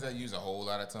lot of niggas that use a whole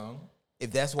lot of tongue.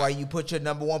 If that's why you put your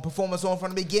number one performance on from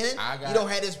the beginning, you don't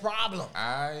have this problem.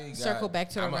 Circle back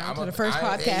to I'm around to the first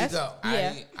podcast. There you go.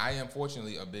 Yeah. I am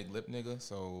fortunately a big lip nigga,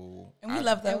 so And we I-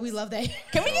 love that. And we love that.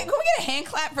 Can we get a hand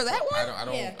clap for that one? I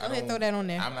don't. Yeah, go I ahead, don't, throw that on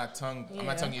there. I'm not tongue Yeah.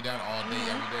 you down all day,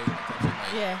 every day.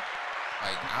 Like, Yeah.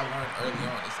 Like I learned early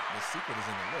on, the secret is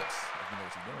in the lips. If you know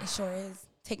what you're doing. It sure is.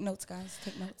 Take notes, guys.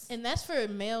 Take notes. And that's for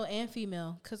male and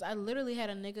female. Because I literally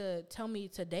had a nigga tell me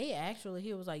today, actually,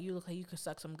 he was like, you look like you could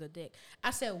suck some good dick.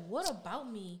 I said, what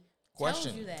about me tells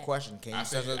you that? Question. Can you I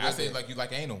suck a good said dick? like you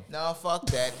like anal. No, fuck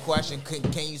that. Question.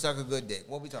 Can you suck a good dick?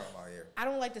 What we talking about here? I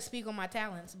don't like to speak on my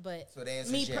talents, but So the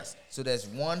answer me is yes. So that's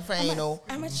one for anal.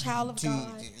 I'm a child of Two,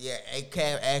 God. yeah, a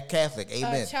Catholic.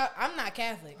 Amen. I'm not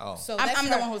Catholic. Oh. So I'm that's the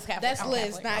her. one who's Catholic. That's I'm Liz,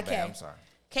 Catholic. My not bad, Kay. I'm sorry.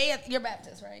 Kay, you're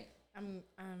Baptist, right?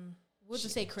 We'll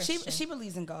just say Christian. She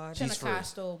believes in God. She's free.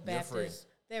 Pentecostal, You're free. Baptist.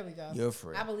 There we go. You're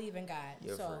free. I believe in God.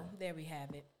 You're so free. there we have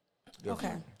it. You're Okay.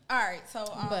 free. All right. So,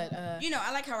 But,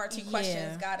 I like how our two yeah.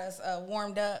 questions got us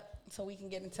warmed up, so we can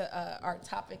get into our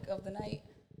topic of the night.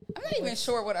 I'm not even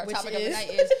sure what our which topic of the is? night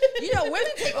is. You know,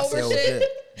 women take over So shit. good.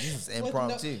 This is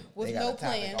impromptu. With They no got a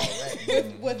topic plan.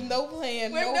 already. With no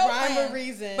plan, With no no rhyme plan. or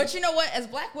reason. But you know what? As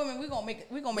black women, we gonna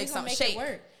make something shake. it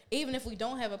work. Even if we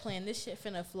don't have a plan, this shit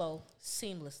finna flow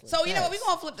seamlessly. So you know what? We Yes.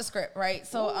 gonna flip the script, right?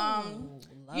 So love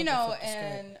you to know, flip the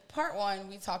script. in part one,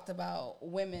 we talked about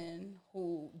women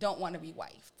who don't want to be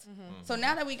wifed. So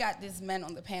now that we got these men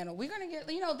on the panel, we're gonna get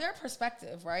their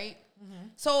perspective, right?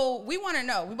 So we want to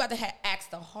know. We about to ask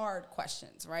the hard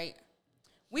questions, right?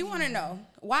 We want to know,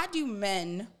 why do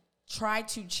men try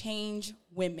to change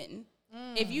women?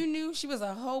 If you knew she was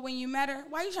a hoe when you met her,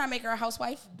 why you trying to make her a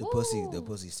housewife? The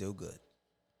pussy's still good.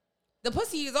 The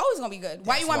pussy is always gonna be good.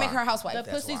 Why you want to make her a housewife? the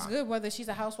That's pussy's why. good whether she's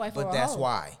a housewife or But a that's hoe.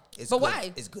 why. It's But good.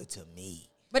 why? It's good to me.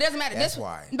 But it doesn't matter. That's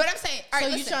why. But I'm saying, all So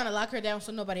right, you listen. trying to lock her down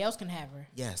so nobody else can have her?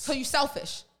 Yes. So you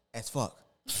selfish. As fuck.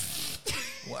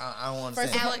 Well, I don't First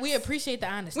understand. of all, Alex- we appreciate the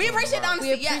honesty. We appreciate the honesty.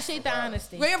 We yes. appreciate the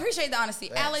honesty. We appreciate the honesty.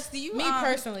 Facts. Alex, do you Me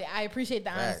personally, I appreciate the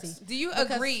Facts. honesty. do you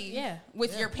Because- agree yeah.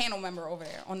 with your panel member over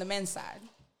there on the men's side?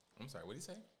 I'm sorry. What did he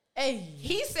say? Hey,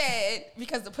 He said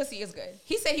because the pussy is good.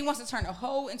 He said he wants to turn a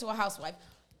hoe into a housewife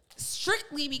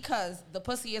strictly because the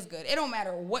pussy is good. It don't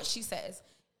matter what she says.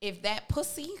 If that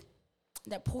pussy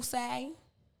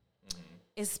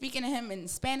is speaking to him in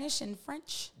Spanish and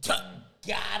French,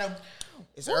 Got him.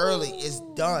 It's early. It's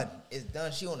done. It's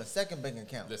done. She on the second bank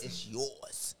account. Listen. It's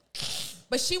yours.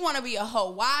 but she want to be a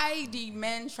hoe. Why do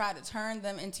men try to turn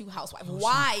them into housewives?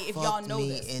 Why, if y'all Fucked know me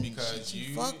this? and Because she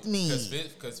you fucked me.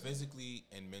 Because physically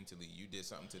and mentally, you did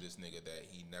something to this nigga that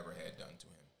he never had done to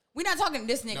him. We're not talking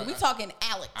this nigga. No, We talking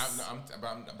Alex.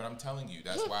 But I'm telling you,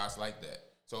 that's why it's like that.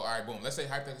 So, all right, boom. Let's say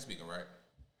hypothetically speaking, right?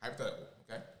 Hypothetical,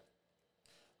 okay?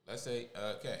 Let's say,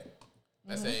 okay.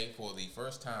 Let's say for the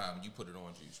first time you put it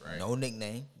on Juice, right? No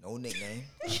nickname. No nickname.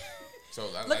 So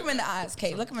Look him in the eyes,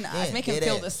 Kate. Look him in the eyes. Make him dead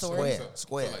feel ass. this story.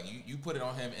 Square. So like you put it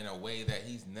on him in a way that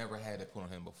he's never had it put on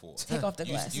him before. Take off the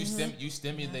glasses. You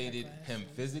stimulated him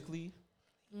physically.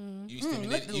 You lick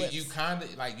stimulated. the You lips. kind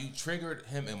of like you triggered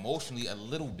him emotionally a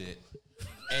little bit,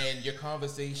 and your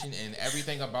conversation and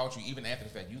everything about you, even after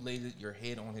the fact, you laid your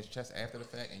head on his chest after the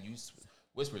fact, and you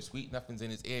whispered sweet nothings in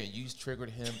his ear, and you triggered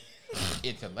him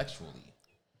intellectually.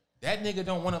 That nigga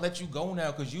don't want to let you go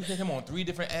now because you hit him on 3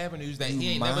 different avenues that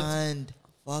he ain't mind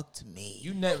fucked me.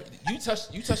 You touch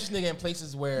this nigga in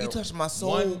places where you touch my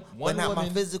soul, but not my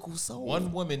physical soul.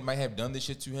 One woman might have done this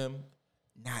shit to him,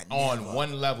 not on never.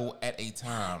 one level at a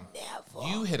time. Never.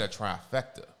 You hit a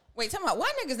trifecta. Wait, tell me,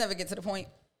 why niggas never get to the point?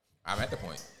 I'm at the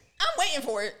point. I'm waiting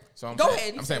for it. So Go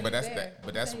ahead. I'm saying, but that's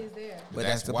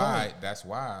the why point. that's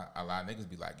why a lot of niggas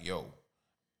be like, yo,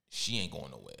 she ain't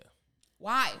going nowhere.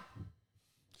 Why?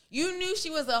 You knew she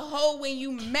was a hoe when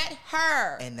you met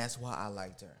her. And that's why I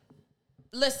liked her.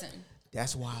 Listen.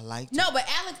 That's why I liked her. No, but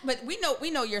Alex, but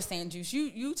we know you're saying, Juice.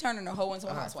 You turning a hoe into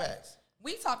a housewife. Facts.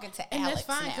 We talking to And Alex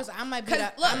that's fine, now. because I might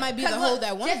be the hoe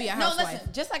that want to be a housewife. No,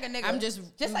 listen, just like a nigga. I'm just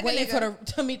like waiting a nigga,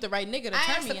 to meet the right nigga to I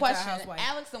turn asked me the into a question. housewife.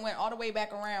 Alex then went all the way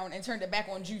back around and turned it back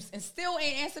on Juice and still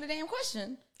ain't answered the damn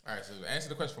question. All right, so to answer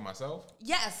the question for myself.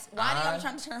 Yes. Why do y'all be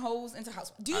trying to turn hoes into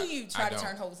housewives? Do you try to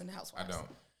turn hoes into housewives? I don't.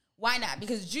 Why not?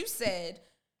 Because Juice said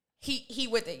he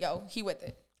with it, yo. He with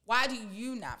it. Why do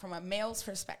you not, from a male's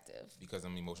perspective? Because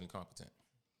I'm emotionally competent.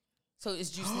 So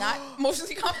is Juice not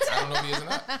emotionally competent? I don't know if he is or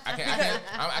not.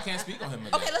 I can't speak on him.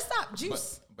 Okay, let's stop.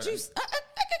 Juice. But Juice.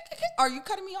 Are you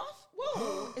cutting me off?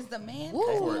 Whoa. Is the man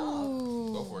cutting me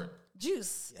off? Go for it.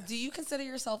 Juice. Yes. Do you consider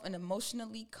yourself an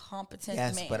emotionally competent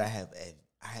Yes, man? but I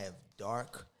have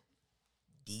dark,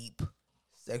 deep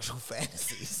sexual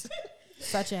fantasies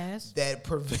Such as? that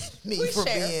prevent me Please from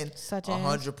share. being Such as?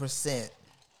 100%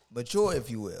 mature, if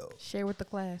you will. Share with the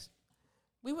class.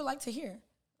 We would like to hear.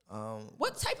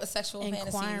 What type of sexual fantasies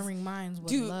Inquiring minds would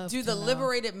do love the to know.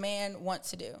 liberated man want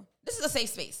to do? This is a safe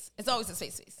space. It's always a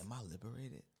safe space. Am I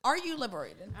liberated? Are you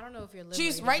liberated? I don't know if you're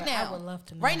liberated. Juice, right but now. I would love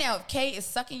to know. Right now, if Kay is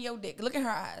sucking your dick, look at her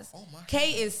eyes. Oh my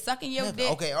Kay is sucking your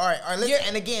dick. Okay, all right.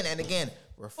 Listen, and again.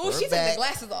 Refer Oh, she took the back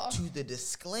glasses off. to the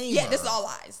disclaimer. Yeah, this is all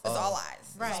lies. This is all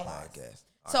lies. Right. Right. Podcast.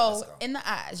 All So right, let's go. in the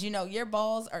eyes, your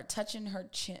balls are touching her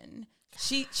chin.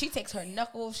 She takes her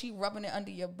knuckle, she rubbing it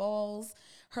under your balls.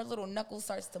 Her little knuckle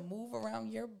starts to move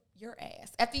around your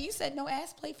ass. After you said no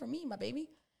ass play for me, my baby.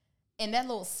 And that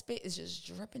little spit is just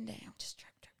dripping down. Just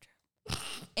drip, drip, drip.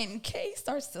 And Kay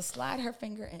starts to slide her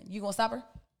finger in. You gonna stop her?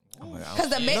 Because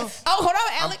the man. Oh, hold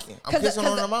on, Alex. I'm kissing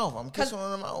on her mouth. I'm kissing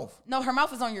on her mouth. No, her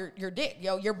mouth is on your dick,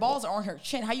 yo. Your balls are on her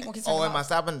chin. How you gonna kiss her? Oh, am I mouth?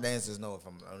 stopping the dances? No, if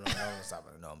I'm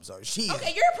stopping. No, I'm sorry. She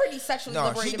Okay, you're a pretty sexually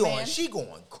liberated man. She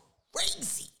going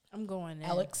crazy. I'm going in.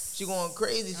 Alex. She going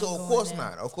crazy. So I'm of going course in.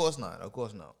 not. Of course not. Of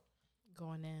course not.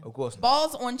 Going in. Of course not.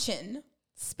 Balls on chin,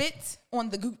 spit on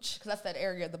the gooch, because that's that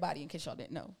area of the body. In case y'all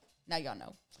didn't know, now y'all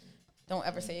know. Don't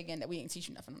ever say again that we ain't teach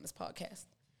you nothing on this podcast.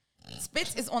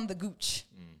 Spit is on the gooch.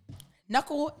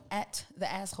 Knuckle at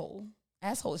the asshole.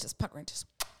 Asshole is just puckering. Just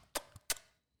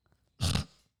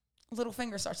little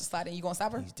finger starts to slide in. You gonna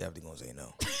stop her? He's definitely gonna say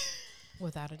no.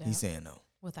 Without a doubt. He's saying no.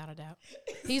 Without a doubt.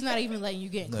 He's not even letting you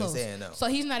get No, close. he's saying no. So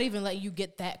he's not even letting you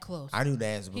get that close. I knew the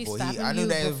answer He's before stopping I knew you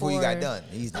the answer before you got before- done.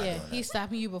 He's not Yeah, doing that. he's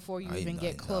stopping you before you No, even no,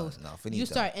 get no, close. no, finito. You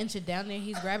start inching down there,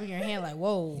 he's grabbing your hand like,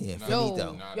 whoa. Yeah, yo,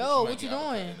 finito. Nah, yo, she what might you get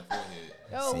uppercut doing? in the forehead.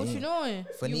 Yo, what See? you doing?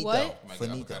 Finito. You what? Might get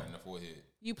Finito. uppercut in the forehead.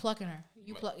 You plucking her.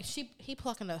 You pluck. He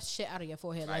plucking the shit out of your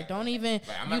forehead. Like, Like, don't even.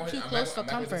 Like, You too close for I'm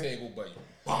not comfort. at the table, but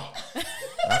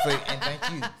And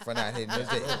thank you for not hitting this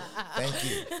day. Thank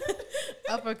you.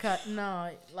 Uppercut.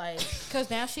 No, like, cause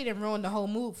now she done ruined the whole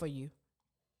mood for you.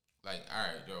 like, all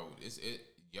right, yo, it.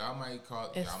 Y'all might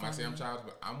call. It's Y'all might say I'm funny. childish,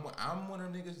 but I'm one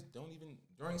of them niggas. Don't even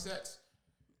during sex.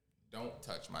 Don't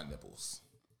touch my nipples.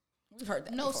 We've heard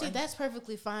that. No, before. see, that's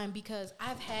perfectly fine because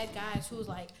I've had guys who was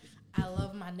like, I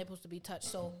love my nipples to be touched.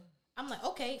 So I'm like,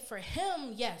 okay, for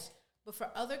him, yes. But for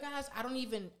other guys, I don't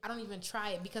even try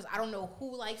it because I don't know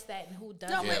who likes that and who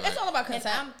doesn't. No, Yeah, but like- it's all about And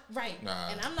consent. I'm right. Nah.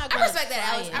 And I'm not I gonna respect that,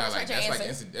 try Alex. it. I Nah, respect like your that's like answer.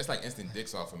 instant. That's like instant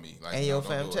dicks off for me. Like, And no, yo, don't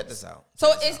fam, do check it. this out.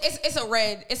 So it's a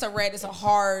red. It's a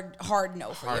hard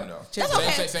no for Hard you. no. Check That's this okay.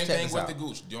 out. Same Check thing this with out. the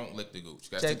gooch. Don't lick the gooch.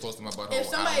 That's Check- too close to my butthole. If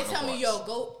somebody I don't tell want me, no yo, parts.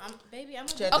 go, baby, I'm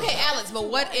Check gonna this Okay, out. Alex, but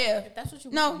what if? that's what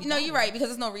you No, want, no, you're right because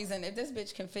there's no reason. If this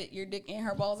bitch can fit your dick in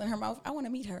her balls in her mouth, I want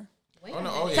to meet her. Wait Oh a no!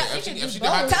 minute. Oh yeah! She If can she do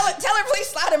got both. Tell her please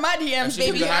slide in my DMs, If she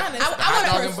baby. do the hot- I the hot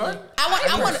dog and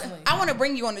wanna- bun? I want to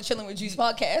bring you on the Chillin' With Juice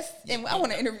podcast, and I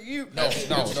want to interview you. No.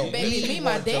 Baby, me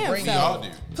my damn We all self. do.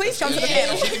 Please come to the If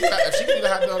panel. she can do the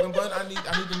hot dog and bun, I need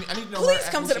to know. Please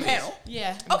her come to the who she panel. is.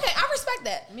 Yeah. Okay, I respect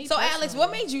that. Me So, Alex, personally.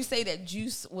 what made you say that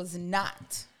Juice was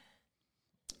not,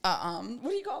 what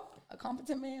do you call him? A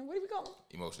competent man? What do we call him?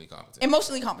 Emotionally competent.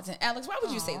 Emotionally competent. Alex, why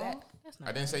would you say that? That's not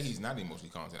I didn't say he's not emotionally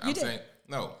competent. You I'm did. saying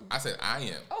no. I said I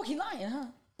am. Oh, he lying, huh?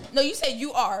 No, you said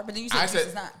you are, but then you said Juice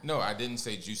is not. No, I didn't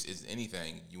say Juice is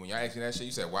anything. When y'all asked me that shit,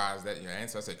 you said, why is that your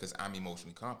answer? I said, because I'm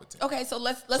emotionally competent. Okay, so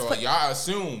let's so put... y'all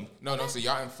assumed, so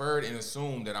y'all inferred and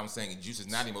assumed that I'm saying Juice is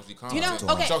not emotionally competent. You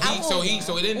know, okay.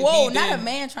 So it didn't... Whoa, not a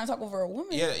man trying to talk over a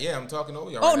woman. Yeah, I'm talking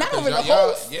over y'all. Oh, not over the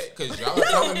host? Yeah, because y'all are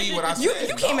telling me what I said.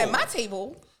 You came at my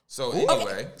table. So anyway.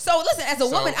 Okay. So listen, as a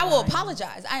woman, I will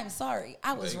apologize. I am sorry.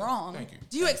 I was wrong. Thank you.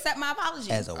 Do you accept my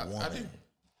apology? As a woman. I do.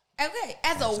 Okay,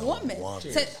 as a woman.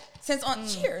 Since on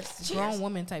cheers. Grown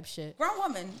woman type shit. Grown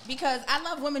woman, because I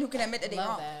love women who can admit that they're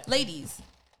wrong. That. Ladies,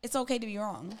 it's okay to be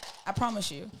wrong. I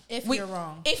promise you. If you're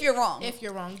wrong. If you're wrong. If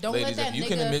you're wrong. Don't Ladies, let that if you nigga...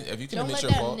 can admit, if you can don't admit let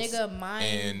your that faults nigga mind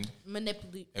and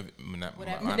manipulate...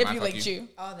 Manipulate you.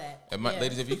 All that.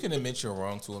 Ladies, if you can admit you're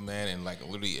wrong to a man and like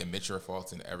literally admit your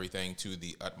faults and everything to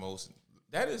the utmost,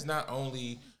 that is not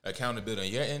only accountability on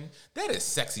your end, that is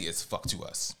sexy as fuck to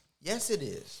us. Yes, it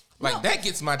is. Like, that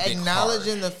gets my dick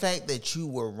Acknowledging hard. the fact that you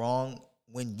were wrong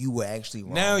when you were actually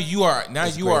wrong. Now you are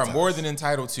great more times. than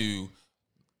entitled to.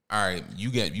 All right,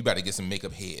 you better get some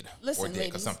makeup head Listen, or dick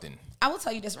ladies, or something. I will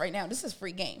tell you this right now. This is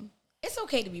free game. It's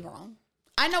okay to be wrong.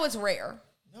 I know it's rare.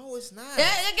 No, it's not.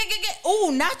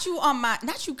 Oh, not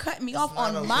you cutting me off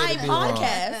on okay my to be wrong.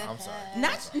 podcast. I'm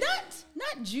sorry.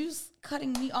 Not Juice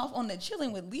cutting me off on the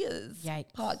Chiilin Wit Liz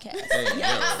Yikes. podcast.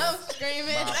 I'm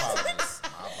screaming. My apologies.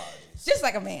 Just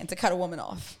like a man to cut a woman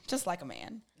off. Just like a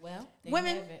man. Well, there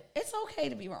Women, you have it. it's okay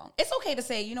to be wrong. It's okay to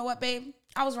say, you know what, babe?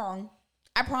 I was wrong.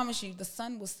 I promise you, the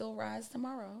sun will still rise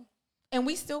tomorrow, and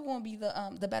we still gonna be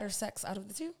the better sex out of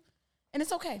the two, and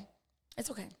it's okay. It's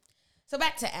okay. So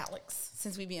back to Alex,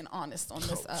 since we being honest on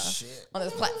this on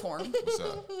this platform. What's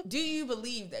up? Do you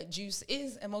believe that Juice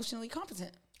is emotionally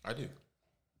competent? I do.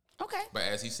 Okay. But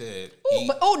as he said,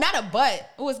 Not a butt.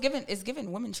 Oh, it's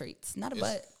given women traits, not a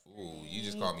butt. Ooh, you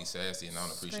just called me sassy, and I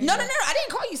don't appreciate No, that. I didn't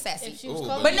call you sassy. If she was Ooh,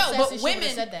 calling but you But no, sassy, she would've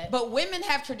said that. but women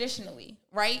have traditionally,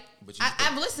 right? But you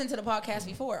I've listened to the podcast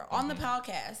before. On the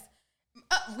podcast,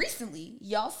 recently,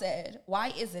 y'all said,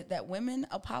 why is it that women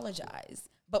apologize,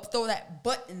 but throw that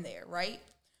butt in there, right?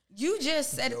 You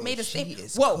just said made a she statement.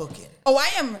 is Whoa! cooking. Oh,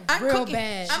 I'm Real cooking.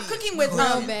 bad. I'm She cooking is with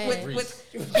cooking. Real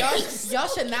with Y'all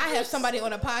should not have somebody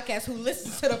on a podcast who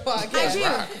listens to the podcast. I do.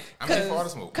 Right. I'm here for all the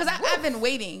smoke. Because I've been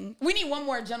waiting. We need one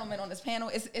more gentleman on this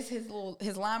panel. It's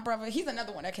his line brother. He's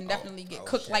another one that can definitely get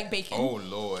cooked like bacon. Oh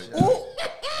Lord. Ooh.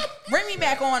 Bring me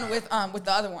back on with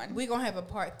the other one. We're gonna have a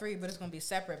part 3, but it's gonna be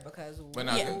separate because But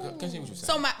now, Yeah. continue what you're saying.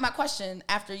 So my question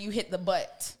after you hit the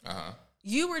butt, Uh-huh.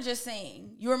 you were just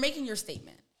saying, you were making your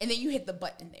statement, and then you hit the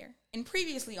butt in there. And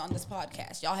previously on this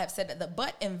podcast, y'all have said that the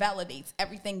butt invalidates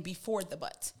everything before the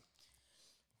butt.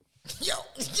 Yo,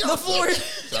 The floor is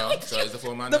So is the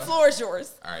floor mine the now? floor is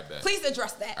yours. All right, bet. Please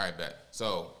address that. All right, bet.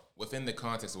 So within the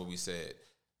context of what we said,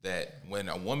 that when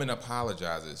a woman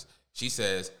apologizes, she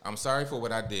says, I'm sorry for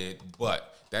what I did,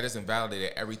 but that has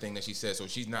invalidated everything that she said. So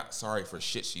she's not sorry for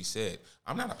shit she said.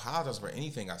 I'm not apologizing for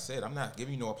anything I said. I'm not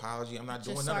giving you no apology. I'm not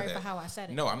doing none sorry of that. for how I said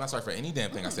it. No, I'm not sorry for any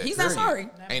damn thing I said. He's not sorry.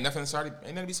 Ain't nothing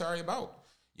to be sorry about.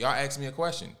 Y'all asked me a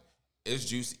question.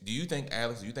 Do you think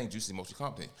Juice is emotionally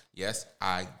competent? Yes,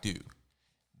 I do.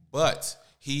 But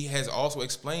he has also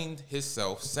explained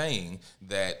himself saying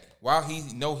that while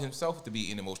he knows himself to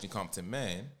be an emotionally competent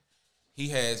man, he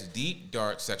has deep,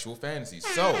 dark sexual fantasies.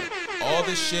 So all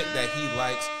the shit that he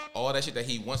likes, all that shit that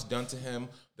he wants done to him,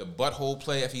 the butthole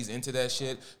play if he's into that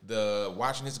shit, the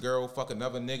watching his girl fuck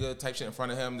another nigga type shit in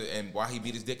front of him, and while he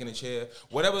beat his dick in the chair,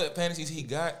 whatever fantasies he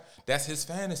got, that's his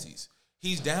fantasies.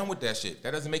 He's down with that shit.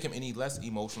 That doesn't make him any less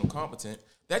emotional competent.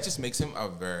 That just makes him a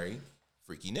very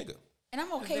freaky nigga. And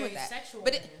I'm okay with very that. sexual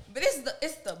But nigga.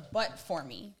 it's the butt for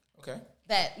me. Okay.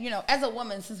 That, as a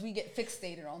woman, since we get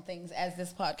fixated on things as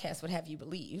this podcast would have you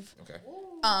believe. Okay.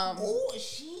 Oh,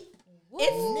 she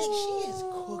is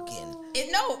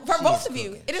cooking. For both of cooking.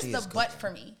 you, it is She the is butt cooking.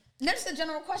 for me. And that's a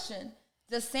general question.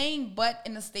 Does saying butt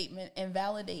in the statement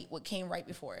invalidate what came right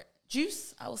before it?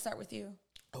 Juice, I will start with you.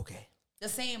 Okay.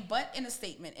 Does saying butt in a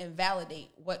statement invalidate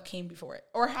what came before it?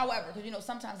 Or however, because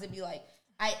sometimes it'd be like,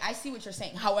 I see what you're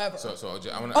saying. However. So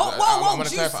I want to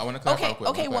Juice. clarify. I want to clarify real quick.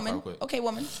 Okay, woman. Okay,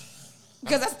 woman.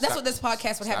 Because that's what this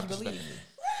podcast would have you believe. disrespecting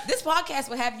me. This podcast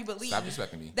would have you believe. Stop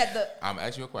disrespecting me. That I'm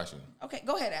asking you a question. Okay,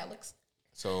 go ahead, Alex.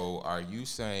 So are you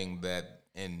saying that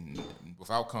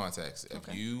without context,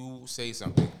 if you say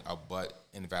something, a butt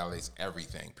invalidates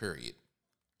everything, period?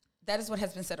 That is what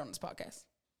has been said on this podcast.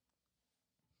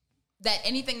 That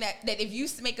anything that if you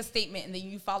make a statement and then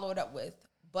you follow it up with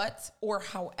but or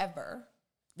however,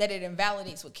 that it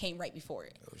invalidates what came right before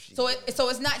it. So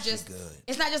it's not just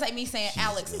like me saying,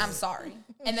 Alex, I'm sorry,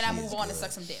 and then I move on and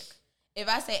suck some dick. If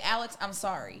I say, Alex, I'm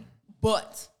sorry,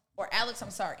 but, or Alex,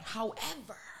 I'm sorry,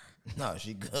 however, No,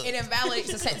 she good. It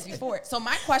invalidates the sentence before it. So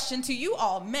my question to you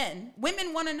all,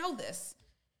 women want to know this.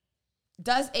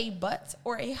 Does a but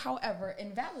or a however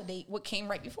invalidate what came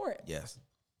right before it? Yes.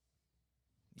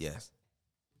 Yes.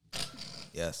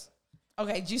 Yes.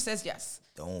 Okay, Juice says yes.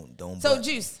 Don't. So but,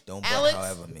 Juice, Don't. Alex, But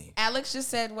however me. Alex just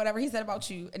said whatever he said about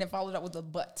you, and then followed up with a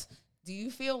but. Do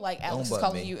you feel like Alex is butt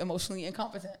calling me. you emotionally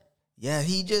incompetent? Yeah,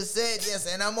 he just said yes,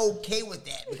 and I'm okay with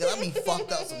that because I be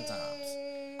fucked up sometimes.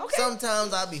 Okay.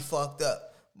 Sometimes I be fucked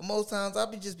up, but most times I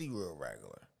be just be real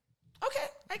regular. Okay,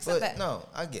 I accept But that. no,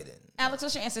 I get it. Alex,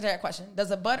 what's your answer to that question? Does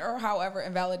a but or however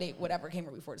invalidate whatever came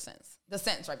right before the sentence? The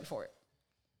sentence right before it.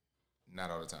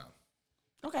 Not all the time.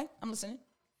 Okay, I'm listening.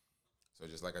 So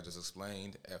just like I just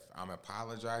explained, if I'm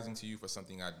apologizing to you for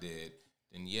something I did,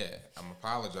 then yeah, I'm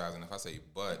apologizing. If I say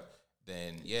but,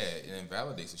 then yeah, it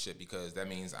invalidates the shit because that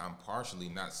means I'm partially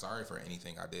not sorry for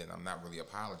anything I did. I'm not really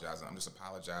apologizing. I'm just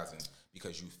apologizing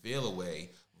because you feel a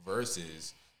way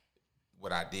versus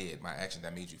what I did, my action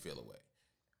that made you feel a way.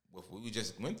 With what we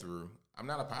just went through, I'm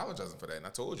not apologizing for that. And I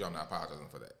told you I'm not apologizing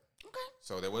for that. Okay.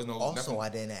 So there was no Also, nothing. I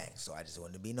didn't ask, so I just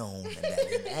wanted to be known that I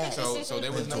didn't ask. So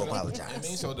there was To no apologize. I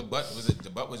mean, so the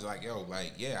butt was like, yo,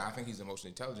 like, yeah, I think he's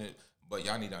emotionally intelligent, but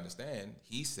y'all need to understand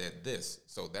he said this.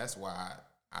 So that's why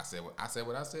I said what I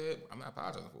said. I'm not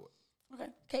apologizing for it. Okay.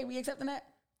 Okay, we accepting that?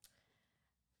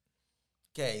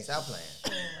 Okay, stop playing.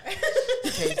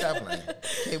 Okay, stop playing.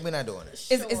 Okay, we're not doing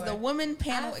this. Is the woman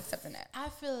panel accepting that? I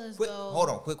feel as Quick, though. hold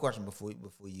on, quick question before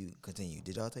you continue.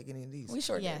 Did y'all take any of these? We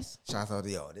sure did. Yes, Shout out to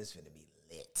y'all. This finna be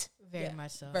lit. very Yeah,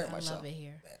 much so. very I much love so. it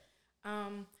here.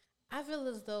 I feel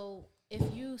as though if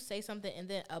you say something and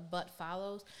then a but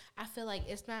follows, I feel like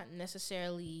it's not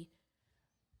necessarily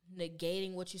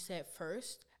negating what you said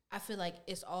first. I feel like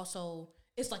it's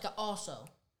like an also.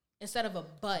 Instead of a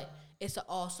but, it's an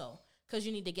also. Because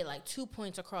you need to get like 2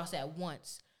 points across at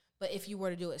once. But if you were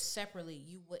to do it separately,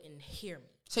 you wouldn't hear me.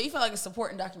 So you feel like it's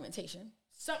support and documentation?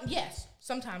 Yes.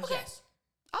 Sometimes yes.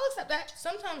 I'll accept that.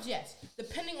 Sometimes yes.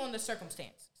 Depending on the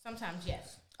circumstance. Sometimes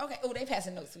yes. Okay. Oh, they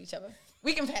passing notes to each other.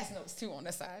 We can pass notes too on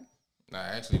this side. Nah,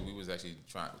 actually, we was actually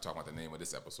trying to talk about the name of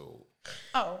this episode.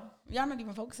 Oh, y'all not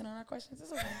even focusing on our questions.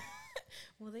 It's okay.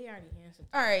 Well, they already answered.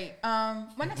 All right.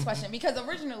 My next question, because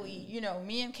originally,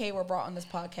 me and Kay were brought on this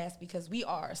podcast because we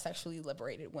are sexually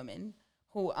liberated women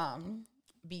who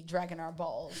be dragging our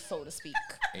balls, so to speak.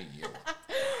 Hey, yo.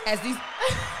 As these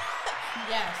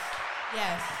Yes.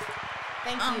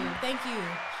 Thank you.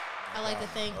 I like to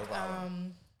thank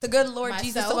the good Lord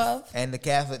Jesus Myself. above. And the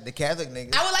Catholic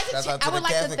niggas. I would like Shout out I would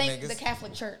like to Catholic thank niggas. the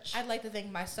Catholic Church I'd like to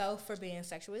thank myself for being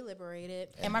sexually liberated.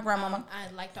 and my grandmama.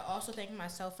 I'd like to also thank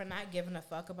myself for not giving a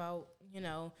fuck about,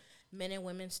 men and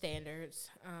women standards.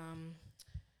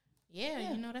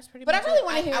 That's pretty But much I really it.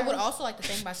 wanna hear- I would also like to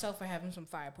thank myself for having some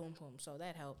fire poom poom, so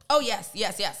that helped. Oh yes.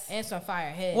 And some fire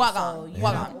heads. Wagwan.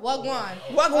 Wagwan.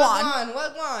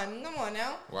 Come on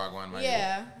now. Wagwan, my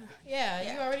Yeah,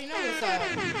 you already know what's up.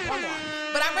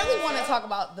 But I really want to talk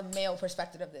about the male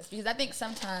perspective of this because I think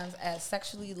sometimes as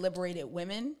sexually liberated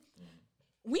women,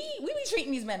 we be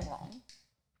treating these men wrong.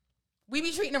 We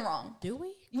be treating them wrong. Do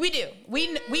we? We do.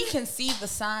 We can see the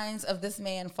signs of this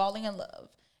man falling in love.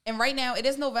 And right now, it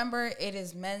is November. It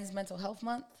is Men's Mental Health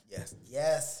Month. Yes.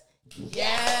 Oh,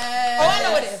 I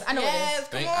know it is. I know it is.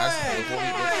 Before we go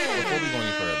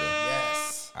any further,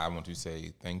 Yes. I want to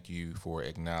say thank you for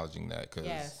acknowledging that because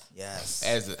Yes.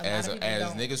 as lot of people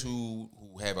don't. niggas who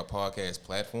have a podcast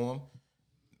platform,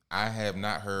 I have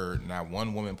not heard not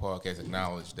one woman podcast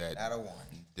acknowledge that Not a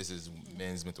one. this is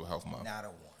Men's Mental Health Month. Not a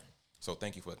one. So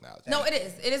thank you for acknowledging. No, it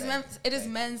is. It is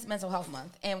Men's Mental Health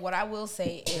Month. And what I will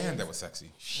say is, Damn, that was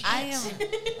sexy. I am.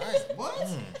 What?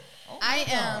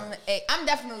 I'm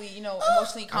definitely,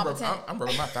 emotionally competent. I'm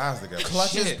rubbing my thighs together.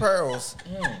 Clutches Shit. pearls.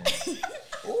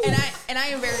 and I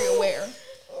am very aware.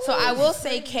 So I will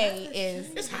say, Kay,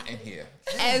 is It's hot in here.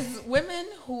 as women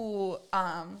who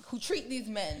treat these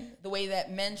men the way that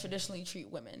men traditionally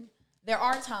treat women, there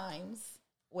are times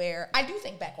where I do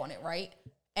think back on it, right?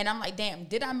 And I'm like, damn,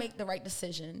 did I make the right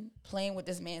decision playing with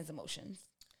this man's emotions?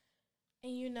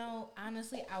 And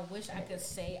honestly, I wish I could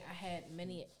say I had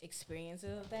many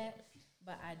experiences of that,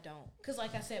 but I don't. Because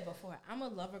like I said before, I'm a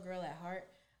lover girl at heart.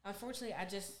 Unfortunately, I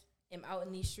just am out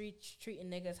in these streets treating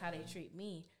niggas how they treat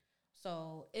me.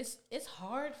 So it's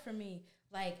hard for me.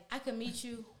 Like, I could meet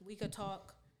you, we could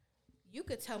talk. You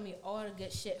could tell me all the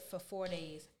good shit for 4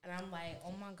 days. And I'm like,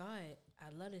 oh my God, I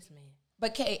love this man.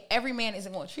 But Kay, every man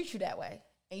isn't going to treat you that way.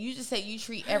 and you just say you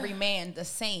treat every man the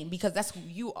same because that's who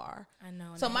you are. I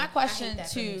know. So my I question hate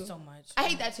that for me to so much. I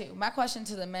hate that too. My question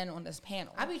to the men on this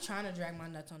panel. I be trying to drag my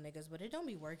nuts on niggas, but it don't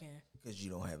be working. Because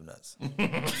you don't have nuts.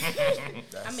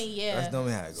 I mean, yeah. That's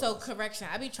normally how it goes. So correction,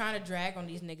 I be trying to drag on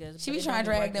these niggas. She but be it trying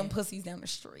to don't be drag them working. pussies down the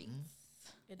street.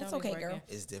 It That's don't be okay, girl. working.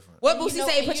 It's different. What And Boosie you know-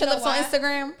 say? and Put you your know lips on why?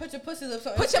 Instagram. Put your pussy lips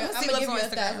on Put your Instagram. pussy I'ma lips give on you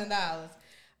Instagram. $1,000.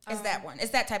 It's that one.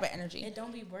 It's that type of energy. It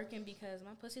don't be working because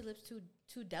my pussy lips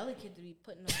too delicate to be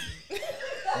putting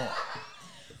on.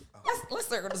 Let's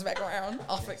circle this back around.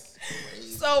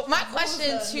 So my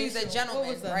question to the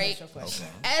gentleman, right? Question?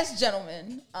 As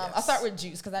gentlemen, I'll start with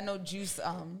Juice because I know Juice.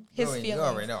 His You feelings.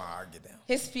 already know how I get down.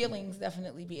 His feelings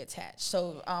definitely be attached.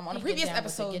 So on a He previous get down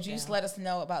with it, episode, get Juice down. let us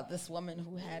know about this woman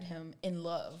who had him in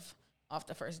love off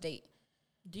the first date.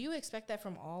 Do you expect that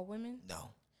from all women? No.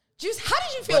 Juice, how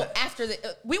did you feel after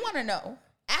the? We want to know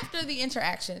after the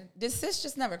interaction. Did sis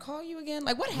just never call you again?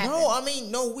 Like what happened? No, I mean,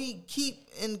 no,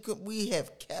 we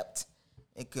have kept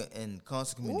in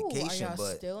constant communication, Ooh, are y'all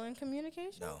but still in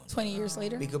communication? no. 20 years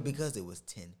later. Because it was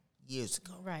 10 years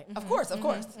ago. Right. Of course, of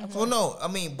course. So no, I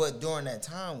mean, but during that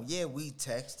time, yeah, we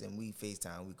text and we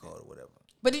FaceTime, we called or whatever.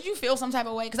 But did you feel some type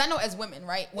of way? Because I know as women,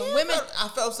 right? When Yeah, women, I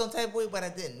felt some type of way, but I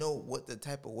didn't know what the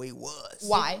type of way was.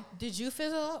 why? Did you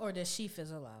fizzle out or did she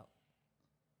fizzle out?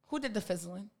 Who did the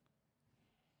fizzling?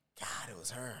 God, it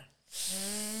was her.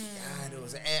 God, it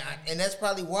was, and that's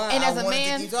probably why And I as a wanted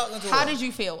man, to keep talking to her. how did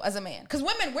you feel as a man? Because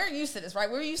women, we're used to this,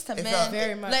 right? We're used to It men felt-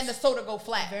 Very much. letting the soda go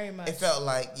flat. Very much. It felt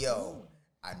like, yo,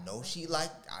 I know she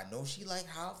liked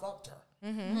how I fucked her.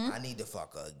 I need to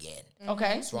fuck her again.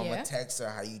 Okay. So I'm Yeah. gonna text her,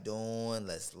 how you doing?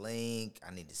 Let's link.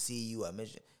 I need to see you. I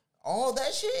miss you. All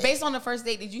that shit. Based on the first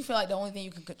date, did you feel like the only thing you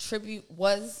could contribute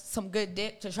was some good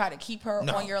dick to try to keep her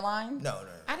No. on your line? No.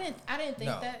 I didn't think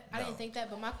No, that. I no. didn't think that.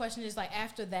 But my question is like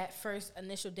after that first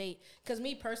initial date, because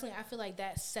me personally, I feel like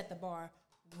that set the bar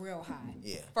real high.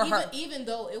 Yeah. For her. Even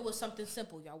though it was something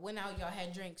simple, y'all went out, y'all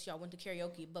had drinks, y'all went to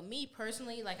karaoke. But me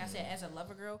personally, like I said, as a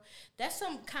lover girl, that's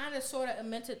some kind of sort of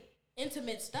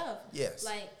intimate stuff. Yes.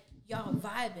 Like y'all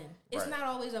vibing. It's Right. not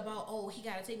always about, oh, he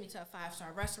got to take me to a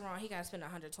 5-star restaurant. He got to spend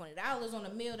 $120 on a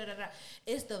meal. Da, da, da.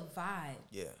 It's the vibe.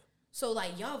 Yeah. So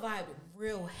like y'all vibe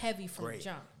real heavy from the Great.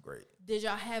 jump. Great. Did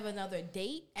y'all have another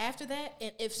date after that?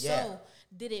 And if Yeah. so,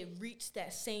 did it reach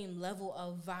that same level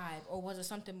of vibe, or was it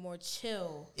something more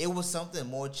chill? It was something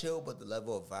more chill, but the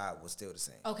level of vibe was still the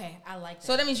same. Okay, I like that.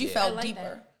 So that means you Yeah. I felt like deeper.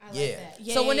 that. I like Yeah. that.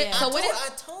 Yeah. So when yeah, it- yeah. so I when told, I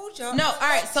told y'all. No, I all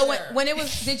right. liked So her. when it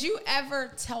was, did you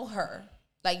ever tell her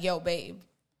like, "Yo, babe,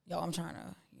 I'm trying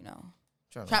to,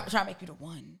 try to make you the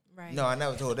one"? Right. No, I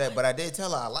never told that, but I did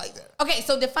tell her I liked her. Okay,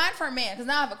 so define for a man, because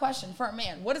now I have a question for a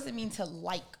man. What does it mean to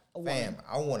like a woman? Fam,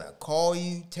 I want to call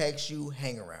you, text you,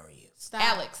 hang around with you. Stop.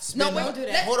 Alex, Spend wait, mon- do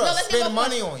that. Hold no, up, let's give spend a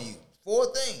money question. on you. 4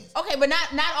 things. Okay, but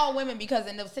not all women, because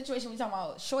in the situation we talking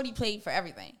about, Shorty played for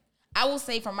everything. I will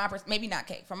say from my maybe not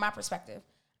Kay, from my perspective,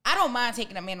 I don't mind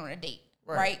taking a man on a date,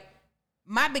 right?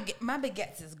 My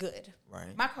baguettes is good.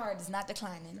 Right. My card is not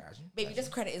declining. Got you. Baby, this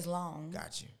credit is long.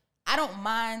 Got you. I don't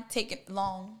mind taking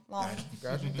long. Got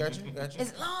you.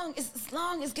 As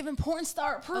long as giving porn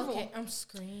star approval. Okay, I'm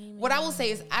screaming. What I will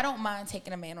say is I don't mind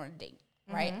taking a man on a date,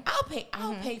 right?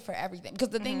 I'll pay for everything. Because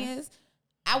the thing is,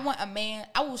 I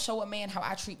will show a man how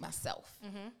I treat myself.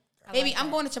 Baby, I'm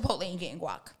going to Chipotle and getting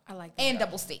guac. I like that. And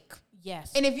double steak.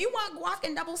 Yes. And if you want guac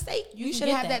and double steak, you can should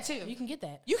get have that too. You can get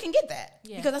that. You can get that.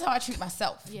 Yeah. Because that's how I treat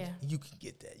myself. Yeah. You can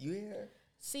get that. You hear her?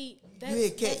 See, You that's, hear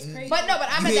that's Kate? crazy. But I'm You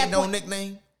at hear that no point.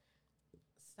 nickname?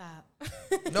 Stop.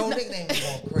 No nickname is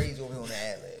going crazy over here on the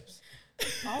ad libs.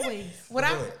 Always. What Go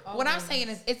I'm ahead. what I'm saying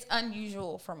is it's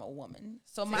unusual from a woman.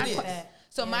 So my It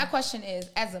is. my question is,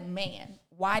 as a man,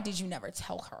 why did you never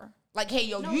tell her? Like, hey,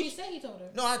 yo, No, you. he said he told her.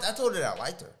 No, I told her that I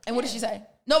liked her. And what did she say?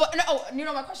 No, but no. You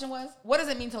know what my question was? What does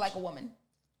it mean to like a woman?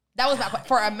 That was my question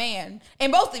for a man.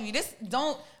 And both of you, this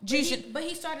don't. But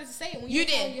he started to say it when You you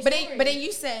told did, your but story. then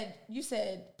you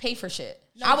said pay for shit.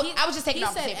 No, I was just taking he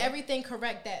off the said table. everything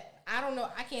correct. That I don't know.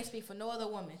 I can't speak for no other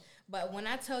woman. But when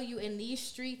I tell you in these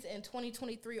streets in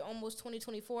 2023, almost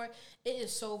 2024, it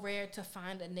is so rare to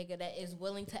find a nigga that is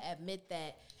willing to admit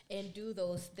that and do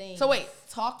those things. So wait,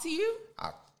 talk to you.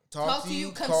 I talk to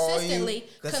you, consistently,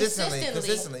 call you,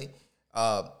 consistently.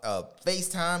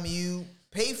 FaceTime you,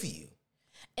 pay for you.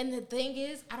 And the thing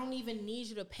is, I don't even need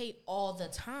you to pay all the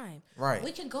time. Right.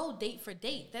 We can go date for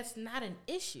date. That's not an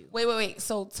issue. Wait.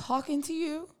 So talking to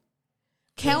you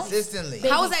counts Consistently.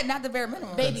 How is that not the bare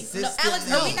minimum? Baby, no, Alex,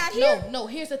 Consistently. are we not here? No,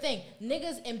 here's the thing.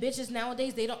 Niggas and bitches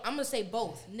nowadays, they don't, I'm going to say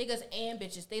both. Niggas and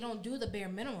bitches, they don't do the bare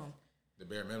minimum. The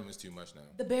bare minimum is too much now.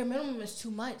 The bare minimum is too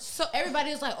much. So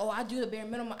everybody is like, "Oh, I do the bare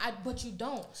minimum," but you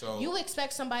don't. So you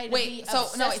expect somebody to be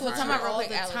obsessed with you all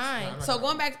the time. So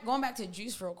going back to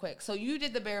Juice real quick. So you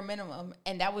did the bare minimum,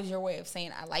 and that was your way of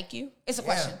saying I like you. It's a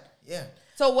question. Yeah.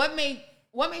 So what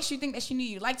makes you think that she knew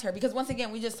you liked her? Because once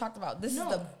again, we just talked about this is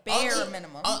the bare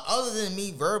minimum. Other than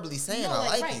me verbally saying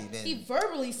I like you, then he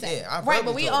verbally said, yeah, right.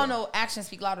 But we all know actions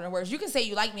speak louder than words. You can say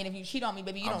you like me, and if you cheat on me,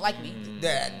 baby, you don't like me.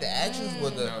 The actions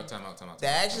were the time out. The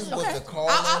actions was the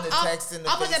calling, the texting, the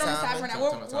I'll put that on the FaceTime. side for now.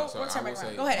 We'll turn back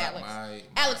around. Go ahead, Alex.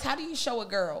 Alex, how do you show a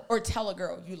girl or tell a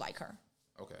girl you like her?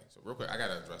 Okay, so real quick, I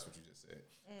gotta address what you just said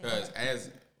because as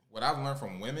what I've learned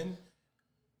from women.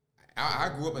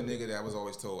 I grew up a nigga that was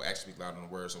always told actually speak louder than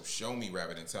words, so show me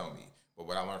rather than tell me. But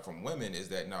what I learned from women is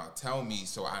that tell me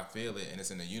so I feel it and it's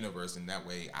in the universe, and that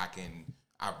way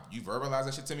you verbalize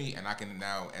that shit to me, and I can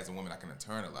now as a woman I can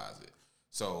internalize it.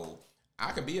 So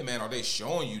I can be a man all day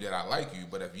showing you that I like you,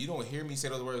 but if you don't hear me say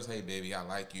those words, hey baby, I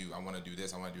like you, I want to do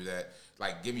this, I want to do that,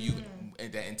 like giving you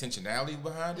that intentionality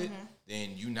behind it,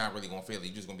 then you're not really gonna feel it.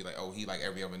 You're just gonna be like, oh, he like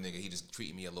every other nigga, he just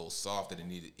treating me a little softer than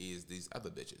he is these other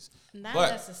bitches. Not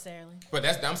necessarily. But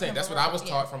I'm saying that's what I was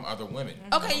taught from other women.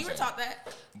 Okay, you were taught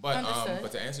that.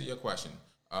 But to answer your question,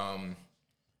 how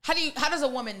does a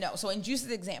woman know? So in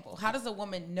Juice's example, how does a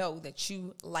woman know that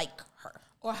you like her?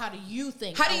 Or how do you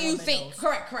think? How do you think?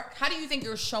 Correct. How do you think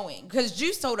you're showing? Because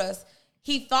Juice told us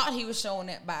he thought he was showing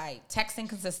it by texting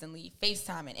consistently,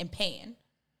 FaceTiming, and paying.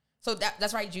 So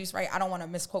that's right, Juice, right? I don't want to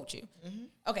misquote you. Mm-hmm.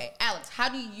 Okay, Alex, how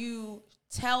do you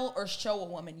tell or show a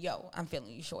woman, yo, I'm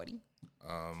feeling you, shorty?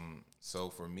 So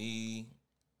for me,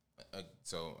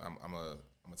 so I'm gonna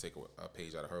take a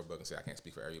page out of her book and say I can't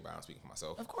speak for everybody. I'm speaking for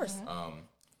myself. Of course.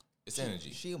 It's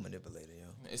energy. She a manipulator, yo.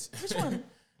 Which one?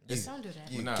 Don't do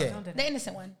that. Don't do that. The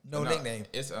innocent one. No nickname.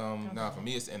 It's for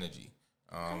me it's energy.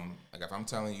 Like if I'm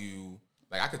telling you,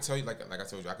 like I could tell you, like I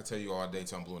told you, I could tell you all day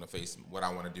till I'm blue in the face what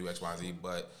I want to do X, Y, Z.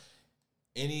 But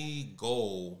any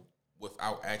goal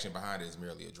without action behind it is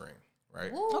merely a dream,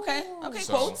 right? Ooh. Okay.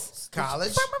 So, Quotes.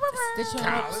 College.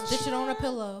 Stitch it on a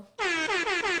pillow.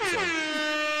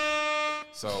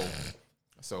 So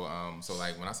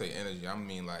like when I say energy, I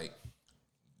mean like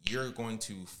you're going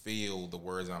to feel the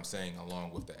words I'm saying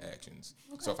along with the actions.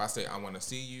 Okay. So if I say I want to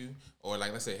see you, or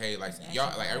like let's say, hey, like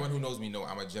y'all, like everyone who knows me know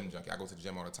I'm a gym junkie. I go to the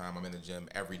gym all the time. I'm in the gym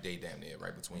every day, damn near,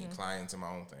 right between clients and my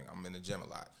own thing. I'm in the gym a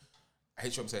lot. I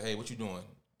hit you up and say, hey, what you doing?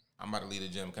 I'm about to leave the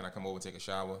gym. Can I come over, take a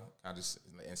shower? Can I just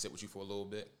and sit with you for a little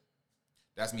bit?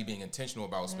 That's me being intentional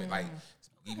about like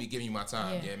me giving you my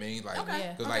time. Yeah. You know what I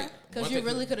mean? Like, because you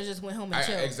really could have just went home and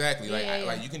chilled. Exactly.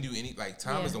 Like you can do any. Like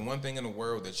time is the one thing in the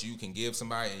world that you can give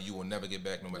somebody and you will never get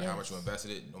back, no matter how much you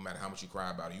invested it, no matter how much you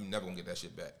cry about it. You never gonna get that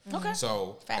shit back. Okay.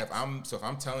 So if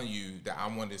I'm telling you that I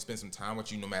wanted to spend some time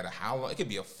with you, no matter how long, it could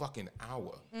be a fucking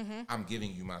hour. I'm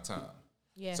giving you my time.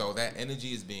 Yeah. So that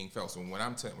energy is being felt. So when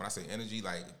I say energy,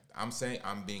 like I'm saying,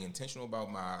 I'm being intentional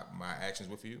about my actions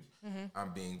with you.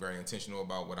 I'm being very intentional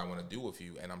about what I want to do with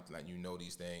you, and I'm letting you know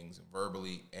these things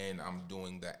verbally, and I'm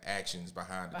doing the actions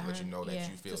behind it to let you know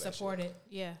that you feel to that support shit. it.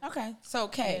 Yeah. Okay. So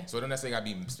okay. So it don't necessarily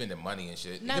gotta be spending money and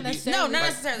shit. Not necessarily. Not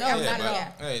necessarily. No, not at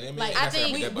all. Hey, like I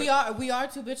think we are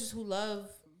two bitches who love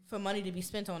for money to be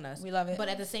spent on us. We love it. But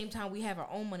at the same time, we have our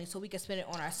own money, so we can spend it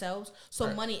on ourselves.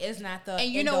 So money is not the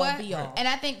and you know what? Be all. And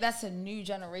I think that's a new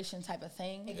generation type of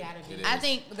thing. It gotta be. I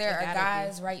think there are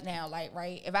guys right now, like,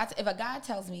 right? If a guy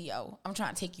tells me, yo, I'm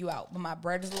trying to take you out, but my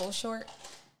bread is a little short,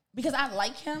 because I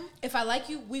like him. If I like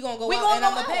you, we gonna go out and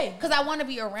I'm gonna pay. Because I want to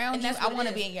be around you. I want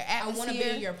to be in your atmosphere. I want to be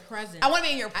in your presence. I want to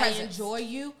be in your presence. I enjoy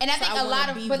you. And I think a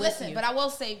lot of, but listen, but I will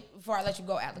say, before I let you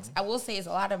go, Alex, I will say is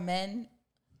a lot of men,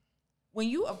 when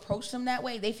you approach them that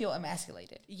way, they feel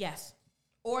emasculated. Yes.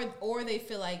 Or they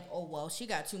feel like, oh, well, she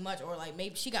got too much, or like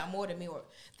maybe she got more than me, or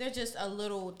they're just a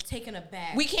little taken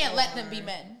aback. We can't let them be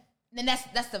men. And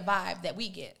that's the vibe that we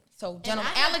get. So,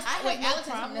 gentlemen, Alex has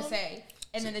something to say.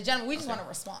 And then the gentleman, we just want a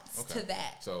response to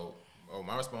that. So,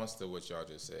 my response to what y'all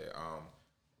just said,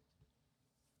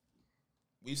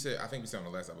 I think we said on the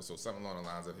last episode, something along the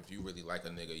lines of if you really like a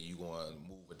nigga, you gonna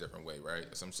move a different way, right?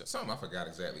 Something I forgot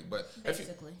exactly, but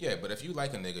basically, but if you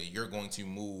like a nigga, you're going to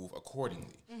move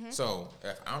accordingly. So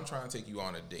if I'm trying to take you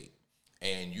on a date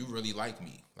and you really like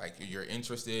me, like you're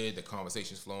interested, the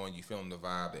conversation's flowing, you feeling the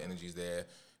vibe, the energy's there.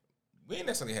 We ain't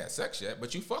necessarily had sex yet,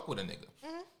 but you fuck with a nigga,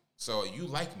 so you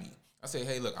like me. I say,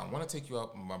 hey, look, I want to take you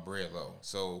out with my bread low,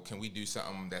 so can we do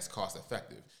something that's cost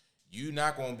effective? You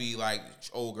not gonna be like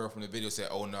old girl from the video said,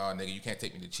 oh no, nigga, you can't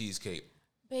take me to cheesecake.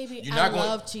 Baby, You're I not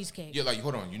love cheesecake. You're like,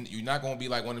 hold on. You're not going to be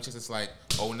like one of them chicks that's like,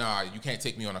 oh, nah, you can't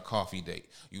take me on a coffee date.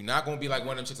 You're not going to be like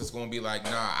one of them chicks that's going to be like,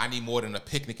 nah, I need more than a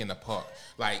picnic in the park.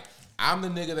 Like, I'm the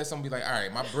nigga that's going to be like, all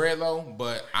right, my bread low,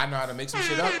 but I know how to make some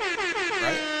shit up,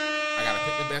 right? I got a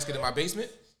picnic basket in my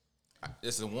basement.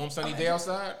 It's a warm, sunny day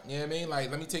outside. You know what I mean?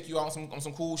 Like, let me take you out on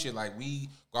some cool shit. Like, we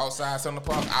go outside, sit in the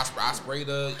park. I spray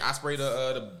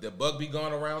the bug be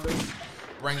gone around us.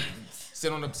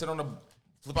 Sit on the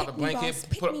flip out the blanket,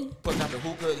 put out the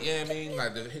hookah. You know what I mean?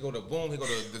 Like, here go the boom, here go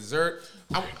the dessert.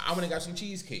 I went and got some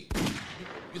cheesecake.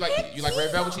 You like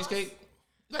red velvet cheesecake?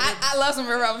 I love some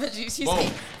red velvet cheesecake.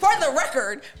 Boom. For the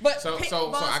record, but So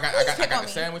I got the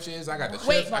sandwiches, I got the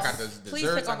chips, I got the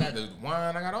desserts, I got the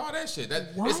wine, I got all that shit.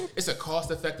 It's a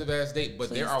cost-effective ass date,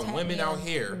 but there are women out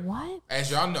here,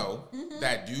 as y'all know,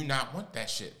 that do not want that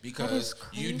shit because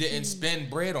you didn't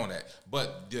spend bread on that.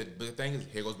 But the thing is,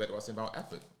 here goes back to what I was saying about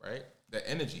effort, right? The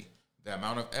energy, the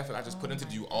amount of effort I just put into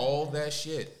do all that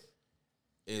shit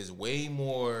is way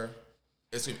more.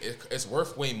 It's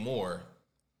worth way more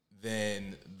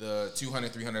than the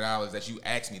 $200, $300 that you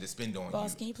asked me to spend on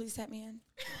Boss, you. can you please tap me in?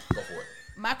 Go for it.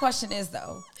 My question is,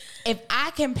 though, if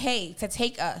I can pay to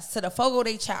take us to the Fogo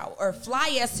de Chao or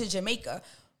fly us to Jamaica,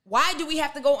 why do we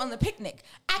have to go on the picnic?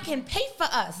 I can pay for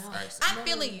us. I'm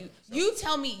feeling you. You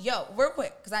tell me, yo, real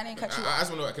quick, because I didn't cut you off. I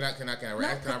just want to know, can I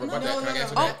rebut that? Can I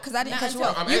answer Oh, that? because I didn't cut you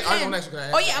off. I'm I'm going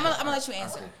to let you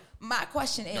answer. My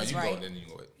question No, is, you right, go, then you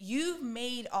go ahead. you've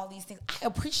made all these things. I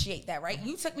appreciate that, right?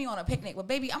 You took me on a picnic, but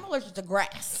baby, I'm allergic to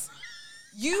grass.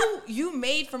 You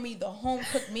made for me the home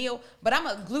cooked meal, but I'm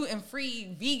a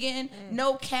gluten-free vegan,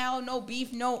 no cow, no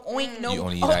beef, no oink, no. You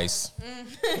only eat ice.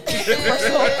 First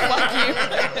of all, fuck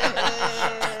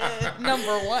you.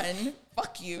 Number one,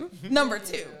 fuck you. Number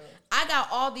two, I got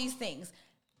all these things.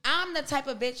 I'm the type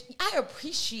of bitch, I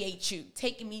appreciate you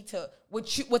taking me to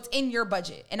what's in your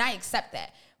budget, and I accept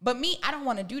that. But me, I don't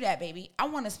want to do that, baby. I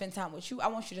want to spend time with you. I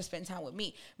want you to spend time with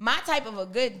me. My type of a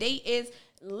good date is,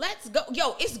 let's go.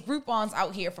 Yo, it's Groupons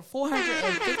out here for $450.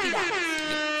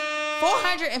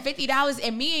 $450,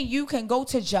 and me and you can go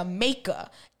to Jamaica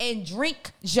and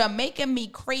drink Jamaican Me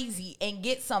Crazy and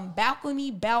get some balcony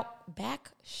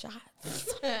back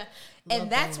shots.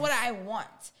 And that's what I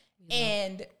want.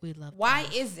 And why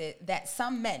is it that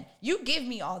some men, you give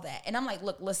me all that, and I'm like,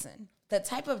 look, listen, the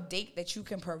type of date that you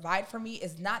can provide for me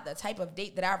is not the type of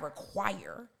date that I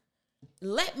require.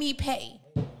 Let me pay.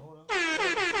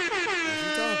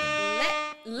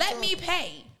 Let me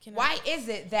pay. Why is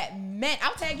it that men,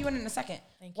 I'll tag you in a second.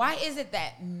 Why is it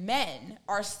that men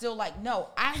are still like, no,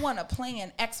 I want to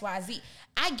plan XYZ.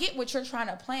 I get what you're trying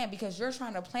to plan because you're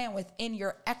trying to plan within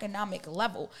your economic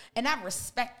level. And I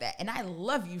respect that. And I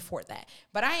love you for that.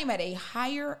 But I am at a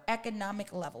higher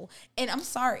economic level. And I'm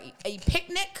sorry, a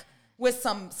picnic with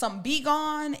some be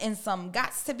gone and some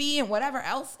gots to be and whatever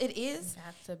else it is.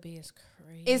 Gots to be is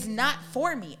crazy. Is not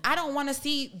for me. I don't want to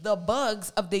see the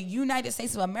bugs of the United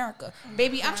States of America.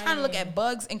 Baby, I'm trying to look at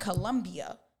bugs in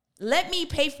Colombia. Let me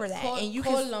pay for that. And you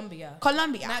Colombia.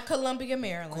 Colombia. Not Columbia,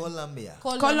 Maryland. Colombia.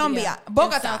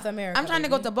 Bogota. South America. I'm trying to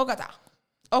go to Bogota.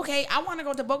 Okay, I want to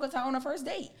go to Bogota on a first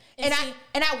date. And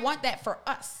I want that for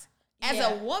us. As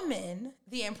a woman,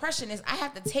 the impression is I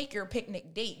have to take your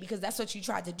picnic date because that's what you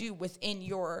tried to do within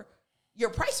your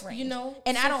price range. You know,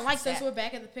 and I don't like since that. We're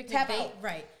back at the picnic date,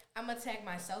 right? I'm gonna tag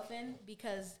myself in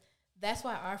because that's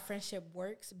why our friendship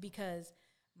works. Because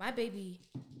my baby,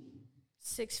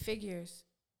 6 figures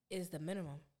is the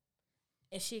minimum,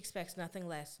 and she expects nothing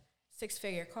less.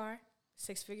 6-figure car,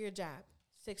 6-figure job,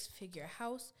 6-figure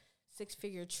house,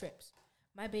 6-figure trips.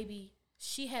 My baby,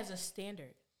 she has a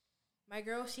standard. My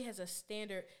girl, she has a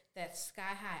standard that's sky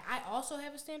high. I also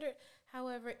have a standard.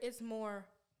 However, it's more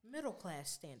middle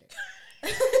class standard.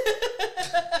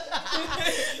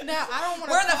 Now, I don't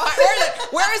want to.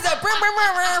 Where is the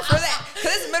for that?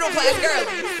 Because it's middle class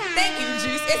girlies. Thank you,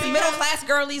 Juice. It's middle class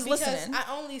girlies listening. I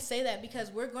only say that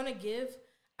because we're gonna give,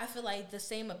 I feel like, the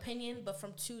same opinion, but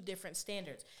from 2 different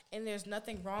standards, and there's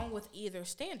nothing wrong with either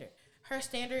standard. Her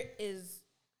standard is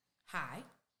high,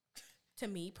 to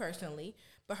me personally,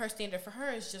 but her standard for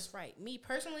her is just right. Me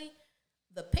personally,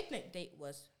 the picnic date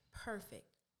was perfect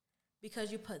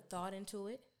because you put thought into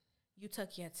it. You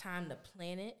took your time to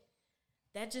plan it.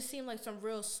 That just seemed like some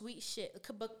real sweet shit.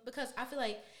 Because I feel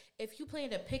like if you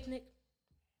planned a picnic,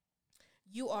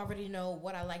 you already know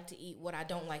what I like to eat, what I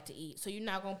don't like to eat. So you're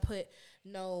not going to put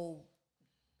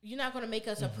you're not going to make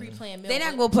us a pre-planned meal. They're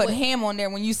not going to put ham on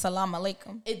there when you salam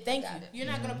alaikum. Thank you. You're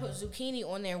not going to put zucchini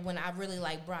on there when I really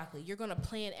like broccoli. You're going to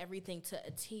plan everything to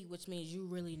a T, which means you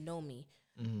really know me.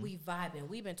 We vibing.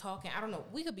 We've been talking. I don't know.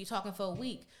 We could be talking for a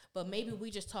week, but maybe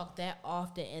we just talk that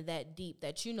often and that deep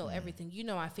that you know everything. You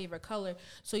know my favorite color,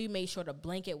 so you made sure the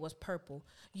blanket was purple.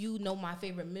 You know my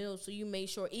favorite meal, so you made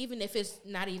sure, even if it's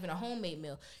not even a homemade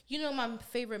meal, you know my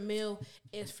favorite meal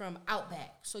is from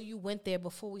Outback. So you went there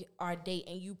before our date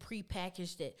and you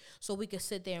pre-packaged it so we could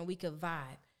sit there and we could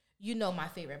vibe. You know my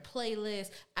favorite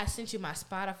playlist. I sent you my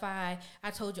Spotify.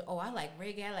 I told you, I like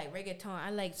reggae, I like reggaeton,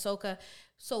 I like soca.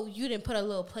 So you didn't put a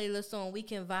little playlist on. We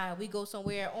can vibe. We go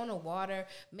somewhere on the water,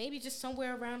 maybe just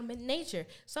somewhere around nature.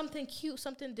 Something cute,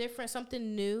 something different,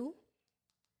 something new.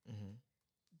 Mm-hmm.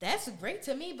 That's great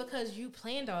to me because you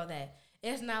planned all that.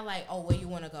 It's not like, where you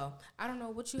want to go? I don't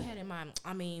know what you had in mind.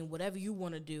 I mean, whatever you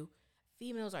want to do.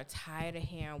 Females are tired of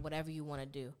hearing whatever you want to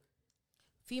do.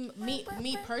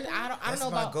 Me personally,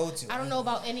 I don't know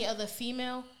about any other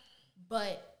female,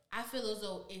 but I feel as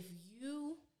though if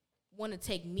you want to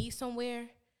take me somewhere,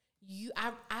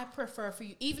 I prefer for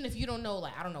you, even if you don't know,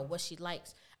 like, I don't know what she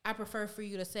likes, I prefer for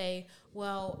you to say,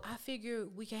 well, I figure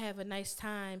we can have a nice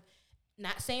time,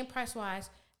 not saying price wise,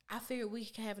 I figure we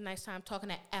can have a nice time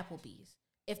talking at Applebee's,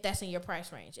 if that's in your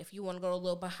price range. If you want to go a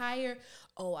little bit higher,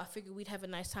 I figure we'd have a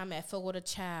nice time at Fogo de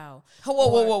Chao.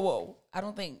 Whoa. I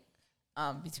don't think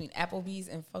between Applebee's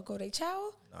and Fogo de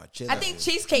Chao. I think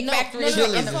Cheesecake Factory is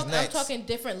next. I'm talking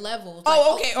different levels.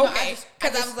 Okay.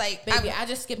 Because I was like, baby, I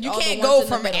just skipped. You all can't the ones go in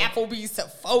the from middle. Applebee's to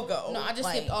Fogo. No, I just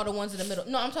skipped all the ones in the middle.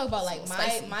 No, I'm talking about like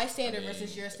my standard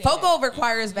versus your standard. Fogo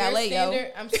requires valet, yo.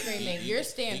 I'm screaming. Your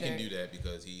standard. He can do that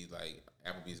because he like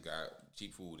Applebee's got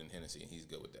cheap food and Hennessy, and he's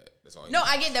good with that. That's all.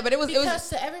 I get that, but it was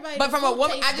to everybody. But from a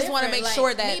woman, I just want to make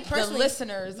sure that me the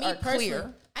listeners are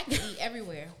clear. I can eat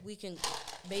everywhere. We can,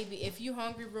 baby. If you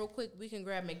hungry real quick, we can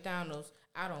grab McDonald's.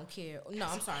 I don't care. No,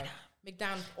 I'm sorry,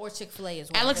 McDonald's or Chick-fil-A is.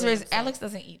 Alex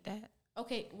doesn't eat that.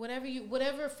 Okay,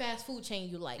 whatever fast food chain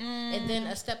you like, and then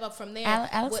a step up from there.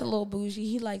 Alex a little bougie.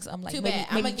 He likes like too bad.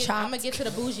 I'm gonna get to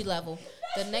the bougie level.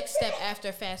 The next step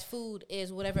after fast food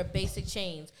is whatever basic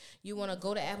chains. You want to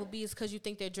go to Applebee's because you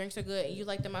think their drinks are good and you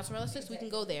like the mozzarella sticks, we can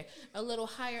go there. A little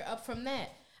higher up from that.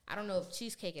 I don't know if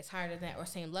cheesecake is higher than that or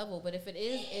same level, but if it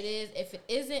is, it is. If it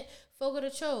isn't, Fogo de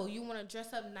Chao, you want to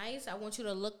dress up nice. I want you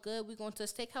to look good. We going to a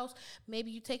steakhouse.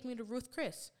 Maybe you take me to Ruth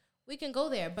Chris. We can go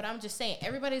there, but I'm just saying,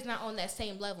 everybody's not on that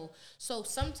same level. So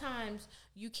sometimes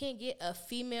you can't get a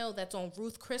female that's on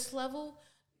Ruth Chris level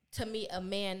to meet a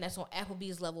man that's on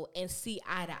Applebee's level and see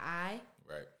eye to eye.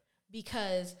 Right.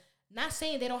 Because not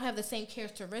saying they don't have the same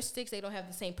characteristics, they don't have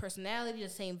the same personality, the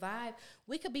same vibe.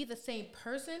 We could be the same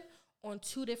person on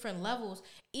two different levels,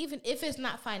 even if it's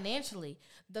not financially.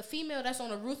 The female that's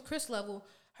on a Ruth Chris level,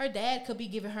 her dad could be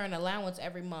giving her an allowance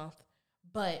every month,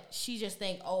 but she just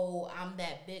think, I'm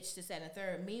that bitch, this, that, and the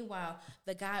third. Meanwhile,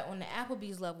 the guy on the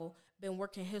Applebee's level been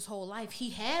working his whole life.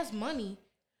 He has money,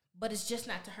 but it's just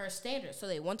not to her standards. So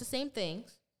they want the same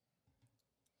things,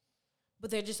 but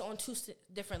they're just on two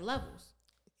different levels.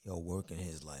 Yo, working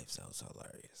his life sounds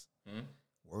hilarious.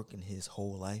 Working his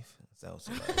whole life sounds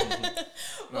hilarious.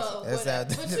 Well,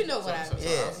 but you know what I mean.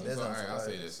 Yeah, I'll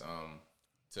say this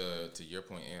to your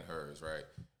point and hers, right?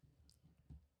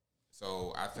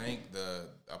 So I think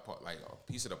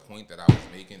a piece of the point that I was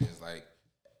making is like,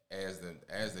 as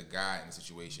the guy in the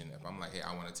situation, if I'm like, hey,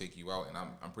 I want to take you out, and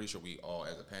I'm pretty sure we all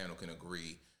as a panel can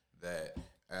agree that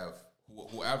if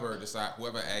whoever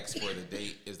asks for the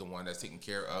date is the one that's taking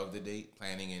care of the date,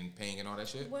 planning and paying and all that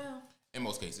shit. Well, in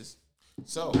most cases.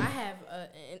 So I have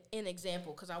an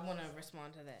example because I want to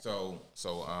respond to that. So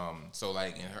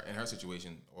like in her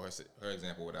situation or her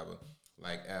example, whatever.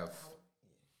 Like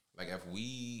if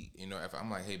we, if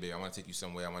I'm like, hey babe, I want to take you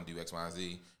somewhere, I want to do X, Y, and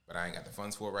Z, but I ain't got the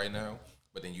funds for it right now.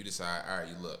 But then you decide, all right,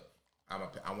 you look, I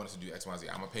want us to do X, Y, and Z.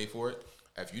 I'm gonna pay for it.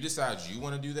 If you decide you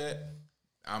want to do that,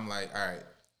 I'm like, all right.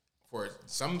 For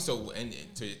and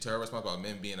to her response about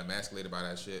men being emasculated by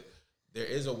that shit, there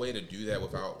is a way to do that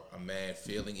without a man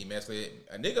feeling emasculated.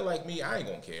 A nigga like me, I ain't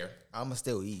gonna care. I'ma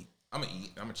still eat. I'ma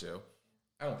chill.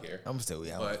 I don't care. I'ma still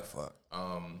eat. I don't give a fuck.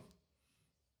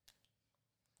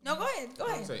 No, go ahead.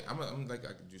 I'm like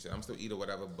you said, I'm still eat or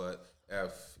whatever. But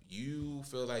if you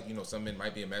feel like some men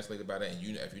might be emasculated by that, and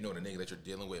if you know the nigga that you're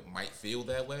dealing with might feel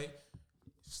that way,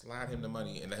 slide him the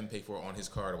money and let him pay for it on his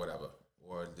card or whatever.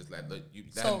 Or just let him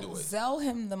do it. Sell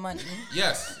him the money.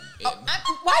 Yes. I'm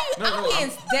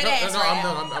being dead ass right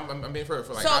now. I'm being for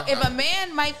like. So if a man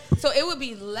it would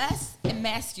be less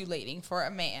emasculating for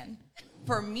a man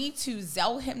for me to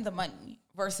sell him the money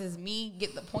versus me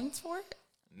get the points for it.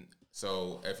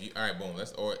 So if you, all right, boom.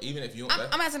 Or even if you,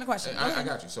 I'm asking a question. I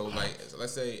got you. So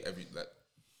let's say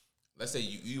let's say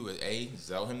you would A,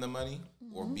 sell him the money,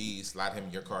 or B, slide him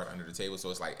your card under the table.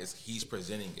 So it's like he's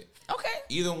presenting it. Okay.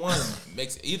 Either one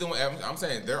makes either one. I'm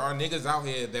saying there are niggas out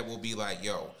here that will be like,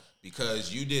 yo,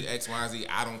 because you did X, Y, and Z,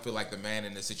 I don't feel like the man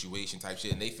in this situation type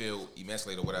shit, and they feel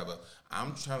emasculated or whatever.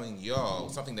 I'm telling y'all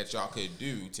something that y'all could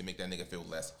do to make that nigga feel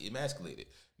less emasculated.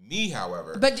 Me,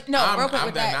 however, But no, I'm, real quick I'm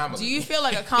with the that. anomaly. Do you feel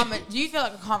like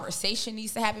a conversation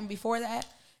needs to happen before that?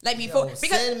 Like before, Yo,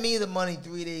 because send me the money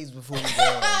 3 days before we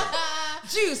go.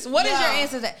 Juice, what is your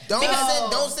answer to that? Don't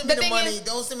send me the money. Is,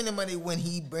 Don't send me the money when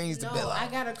he brings the bill out. I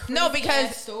got a crazy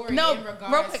because story in real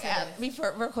regards quick,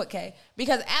 to real quick, Kay.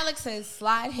 Because Alex says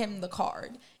slide him the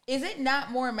card. Is it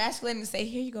not more emasculating to say,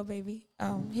 "Here you go, baby.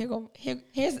 Here's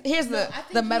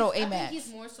the metal Amex."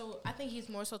 I think he's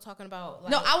more so talking about.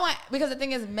 Like, No, because the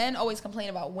thing is, men always complain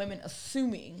about women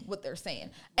assuming what they're saying.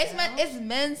 It's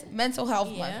men's mental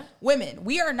health month. Women,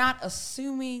 we are not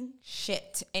assuming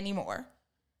shit anymore.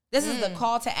 This is the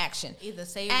call to action. Either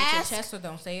say it with your chest or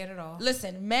don't say it at all.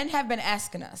 Listen, men have been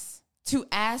asking us to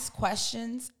ask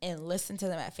questions and listen to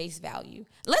them at face value.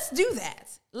 Let's do that.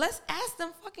 Let's ask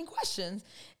them fucking questions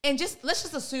and let's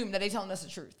just assume that they're telling us the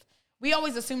truth. We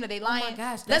always assume that they lying. Oh my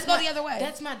gosh, let's go the other way.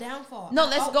 That's my downfall. No,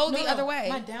 let's go the other way.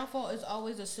 My downfall is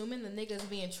always assuming the nigga's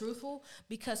being truthful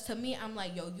because to me, I'm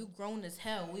like, yo, you grown as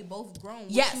hell. We both grown.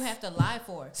 Yes. What you have to lie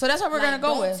for? So that's what we're gonna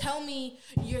go with. Don't tell me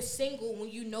you're single when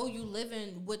you know you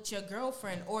living with your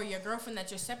girlfriend or your girlfriend that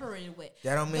you're separated with.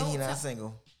 That don't mean he's not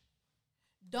single.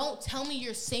 Don't tell me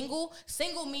you're single.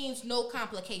 Single means no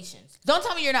complications. Don't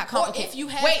tell me you're not complicated. Or if you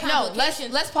have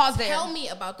complications, let's pause there. Tell me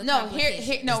about the complications.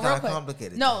 It's real not quick.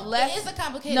 complicated. No, It is a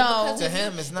complicated because to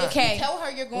him it's not. If you tell her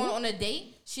you're going on a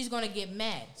date, she's gonna get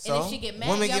mad. So, and if she get mad,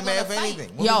 women y'all get mad gonna for fight.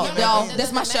 anything. Yo, Women get mad for anything.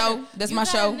 this my show. This my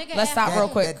show. Let's stop real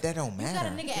quick. That don't You got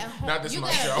a matter. nigga at home. Not this You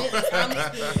my got a show.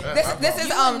 bitch. This is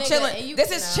You a nigga chilling. and you This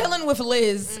can, is chilling with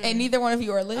Liz, and neither one of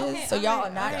you are Liz, Okay, so all y'all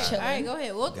right, are not all right, chilling. All right, go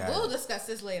ahead. Got We'll it. discuss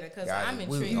this later because Got I'm it.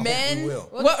 intrigued. We Men, will.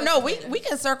 well, no, we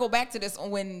can circle back to this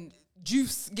when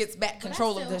Juice gets back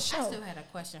control of the I show. still had a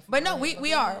question. But no,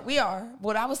 we are.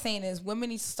 What I was saying is women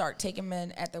need to start taking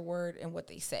men at their word and what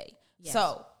they say. Yes.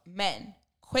 So, men,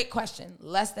 quick question,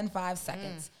 less than 5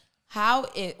 seconds.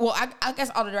 I guess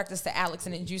I'll direct this to Alex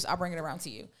and then Juice, I'll bring it around to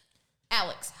you.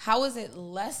 Alex, how is it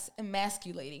less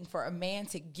emasculating for a man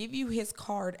to give you his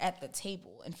card at the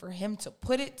table and for him to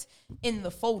put it in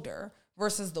the folder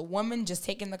versus the woman just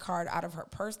taking the card out of her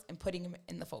purse and putting him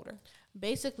in the folder?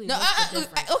 Basically, No, what's the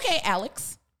difference? okay,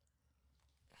 Alex.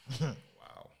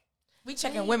 Wow. We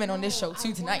checking women on this show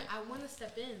too tonight. I want to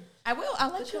step in. I will.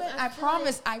 I'll let you in. Because I I feel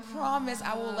promise. I promise.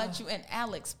 I will let you in.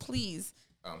 Alex, please,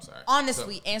 I'm sorry.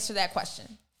 honestly, So, answer that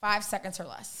question. 5 seconds or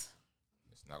less.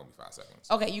 it's not gonna be 5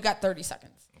 seconds. Okay, you got 30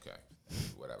 seconds. Okay,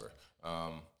 whatever.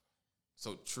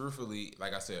 So truthfully,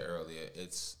 like I said earlier,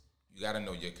 it's you got to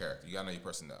know your character. You got to know your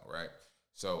personnel, right?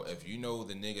 So if you know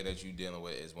the nigga that you dealing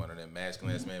with is one of them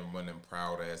masculine ass men, one of them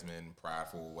proud ass men,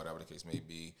 prideful, whatever the case may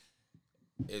be,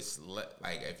 it's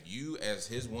like if you as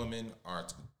his woman are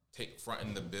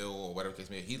fronting the bill or whatever the case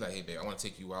may be, he's like, hey babe, I want to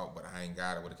take you out, but I ain't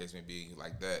got it, whatever the case may be,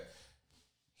 like that.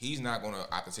 He's not gonna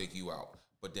opt to take you out.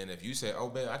 But then if you say, oh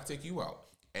babe, I can take you out,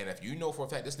 and if you know for a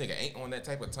fact this nigga ain't on that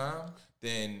type of time,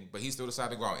 but he still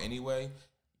decided to go out anyway,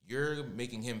 you're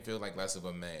making him feel like less of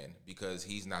a man because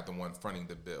he's not the one fronting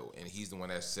the bill. And he's the one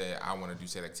that said, I want to do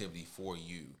said activity for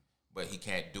you, but he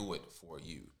can't do it for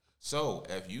you. So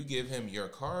if you give him your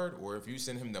card or if you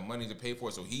send him the money to pay for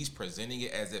it, so he's presenting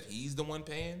it as if he's the one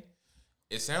paying,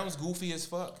 it sounds goofy as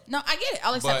fuck. No, I get it.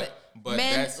 I'll accept it. But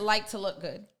Men like to look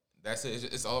good. That's it.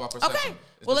 It's all about perception. Okay,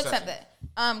 It's we'll perception. accept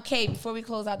that. Kay, before we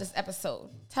close out this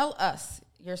episode, tell us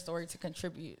your story to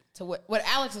contribute to what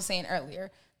Alex was saying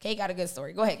earlier. Kay got a good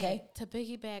story. Go ahead, Kay. To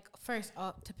piggyback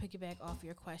off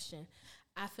your question,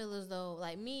 I feel as though,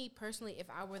 like me personally, if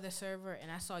I were the server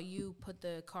and I saw you put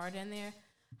the card in there,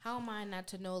 how am I not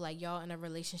to know, like, y'all in a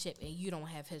relationship and you don't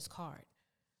have his card?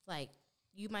 Like,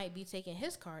 you might be taking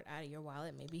his card out of your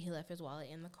wallet. Maybe he left his wallet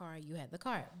in the car. You had the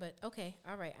card. But, okay,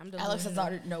 all right, I'm delusional. Alex has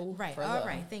already know. Right, all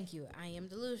right, thank you. I am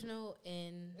delusional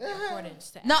in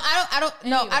accordance to... No, I don't.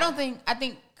 No, Anyway. I don't think. I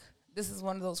think this is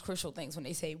one of those crucial things when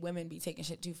they say women be taking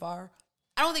shit too far.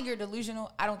 I don't think you're delusional.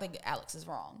 I don't think Alex is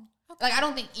wrong. Okay. Like, I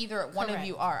don't think either one of Correct.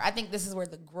 you are. I think this is where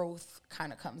the growth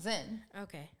kind of comes in.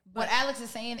 Okay. What Alex is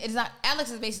saying, it's not.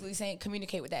 Alex is basically saying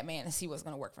communicate with that man and see what's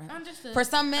going to work for him. Understood. For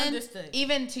some men, Understood.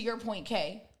 even to your point,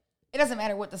 Kay, it doesn't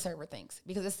matter what the server thinks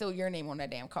because it's still your name on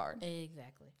that damn card.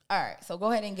 Exactly. All right, so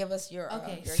go ahead and give us your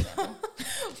Okay, your so example.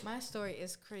 my story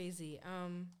is crazy.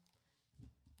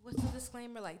 What's the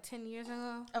disclaimer? Like 10 years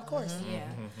ago? Of course. Yeah.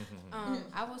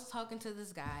 I was talking to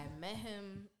this guy, met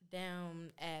him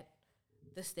down at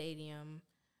the stadium.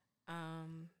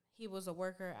 He was a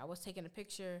worker. I was taking a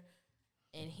picture,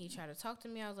 and he tried to talk to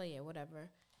me. I was like, yeah, whatever.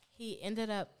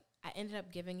 I ended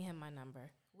up giving him my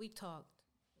number. We talked.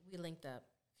 We linked up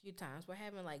a few times. We're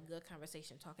having like good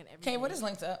conversation, talking every day. Okay, what is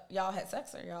linked up? Y'all had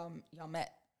sex or y'all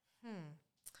met?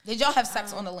 Did y'all have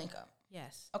sex on the link up?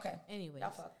 Yes. Okay. Anyways,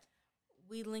 Y'all fucked.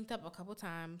 we linked up a couple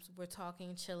times. We're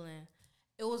talking, chilling.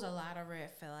 It was a lot of red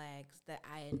flags that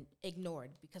I ignored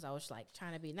because I was like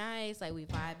trying to be nice, like we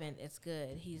vibing. It's good.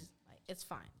 He's like, it's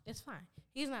fine. It's fine.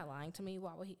 He's not lying to me.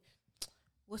 Why would he?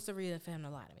 What's the reason for him to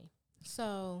lie to me?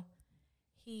 So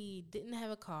he didn't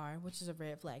have a car, which is a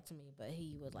red flag to me, but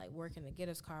he was like working to get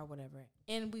his car, whatever.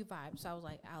 And we vibed. So I was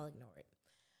like, I'll ignore it.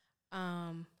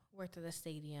 Worked at the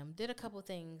stadium, did a couple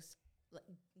things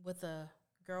with a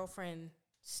girlfriend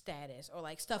status or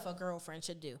like stuff a girlfriend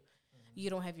should do. You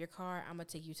don't have your car, I'm going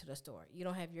to take you to the store. You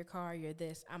don't have your car, you're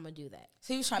this, I'm going to do that.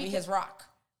 So he was trying to be his rock.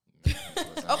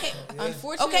 Okay.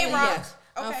 Unfortunately, Okay, Rock. yes.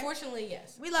 Okay. Unfortunately,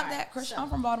 yes. We love All that. right, Christian, so I'm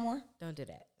from Baltimore. don't do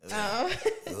that.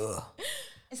 Ugh.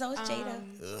 And so is Jada.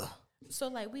 Ugh. So,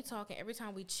 like, we talking every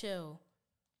time we chill.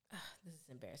 This is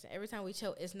embarrassing. Every time we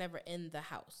chill, it's never in the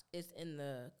house. It's in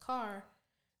the car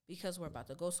because we're about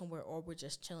to go somewhere or we're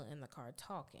just chilling in the car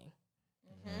talking.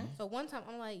 So one time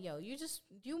I'm like, yo, do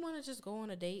you want to just go on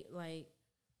a date? Like,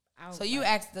 So you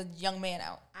asked the young man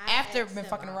out I after asked been him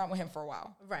fucking out. around with him for a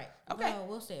while. Right. Okay. Well,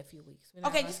 we'll stay a few weeks. We're not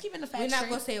Okay, gonna- just keeping the We're facts not straight.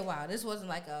 gonna stay a while. This wasn't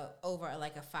like over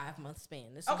like a 5-month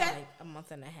span. This Okay. was like a month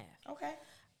and a half. Okay.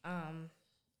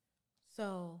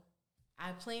 So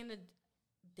I planned a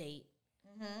date.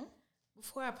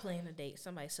 Before I planned a date,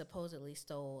 somebody supposedly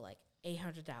stole like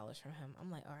 $800 from him. I'm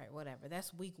like, all right, whatever.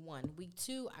 That's week 1. Week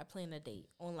 2, I planned a date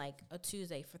on like a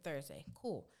Tuesday for Thursday.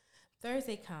 Cool.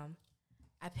 Thursday come,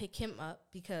 I pick him up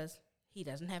because he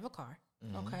doesn't have a car.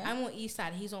 Okay. I'm on East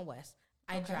Side. He's on West.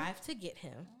 I Okay. drive to get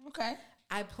him. Okay.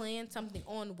 I planned something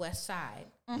on West Side.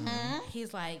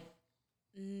 He's like,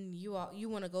 you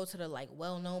want to go to the like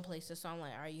well-known places. So I'm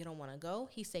like, all right, you don't want to go?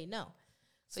 He say no.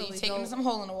 So you we take him go- to some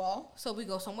hole in the wall. So we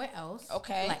go somewhere else.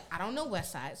 Okay. Like, I don't know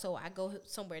West Side, so I go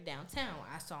somewhere downtown.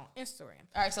 I saw on Instagram.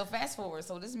 All right, so fast forward.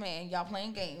 So this man, y'all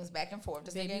playing games back and forth.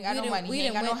 This nigga Baby, ain't got no done- money. He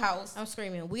ain't got done no went- house. I'm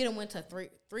screaming. We done went to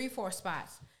three, 4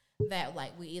 spots that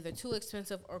like we either too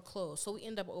expensive or closed. So we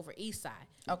end up over East Side.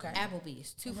 Okay.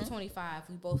 Applebee's, 2 for $25.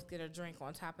 We both get a drink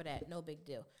on top of that. No big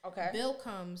deal. Okay. Bill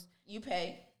comes. You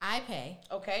pay. I pay.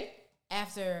 Okay.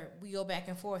 After we go back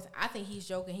and forth, I think he's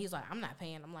joking. He's like, I'm not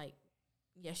paying. I'm like,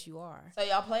 yes, you are. So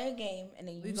y'all play a game and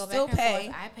then We you go still back and pay.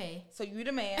 forth. I pay. So you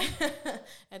the man.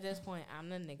 At this point, I'm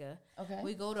the nigga. Okay.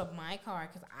 We go to my car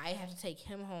because I have to take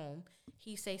him home.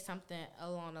 He say something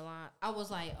along the line. I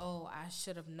was like, oh, I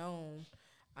should have known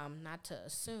not to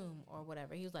assume or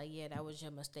whatever. He was like, yeah, that was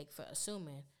your mistake for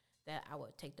assuming that I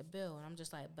would take the bill. And I'm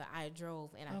just like, but I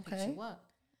drove and I picked Okay. you up.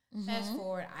 Fast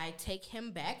forward, I take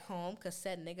him back home because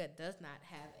said nigga does not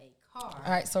have a car.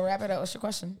 All right, so wrap it up. What's your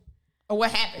question? Or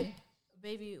what happened?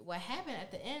 Baby, what happened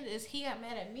at the end is he got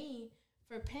mad at me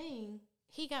for paying.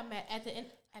 He got mad at the end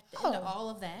of all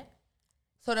of that.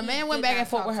 So the He man went did back not and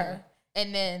forth talk with to her. me.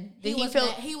 And then did He he feel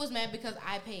mad, he was mad because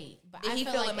I paid. But Did I he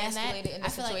feel feel like emasculated in the I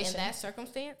feel like in situation? that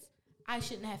circumstance, I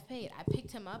shouldn't have paid. I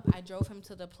picked him up. I drove him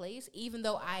to the place, even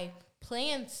though I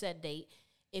planned said date.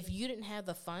 If you didn't have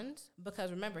the funds, because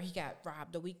remember he got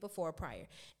robbed the week before prior.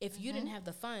 If you didn't have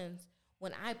the funds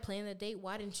when I planned the date,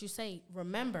 why didn't you say,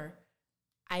 remember,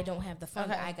 I don't have the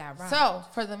funds. Okay. I got robbed. So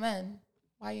for the men,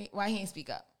 why he ain't speak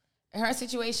up? In her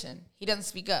situation, he doesn't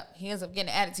speak up. He ends up getting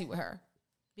an attitude with her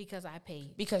because I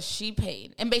paid. because she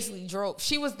paid and basically drove.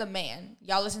 She was the man.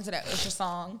 Y'all listen to that Usher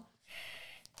song.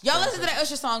 Y'all listen to that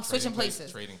Usher song, Switching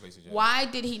Places. Trading places. Yeah. Why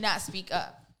did he not speak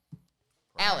up?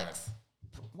 Pride. Alex.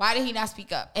 Why did he not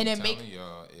speak up? And then Telling make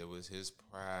y'all, it was his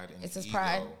pride and it's his ego.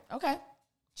 pride. Okay.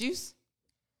 Juice,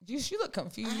 you look I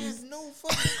confused. have no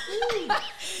fucking clue.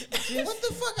 What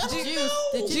the fuck? I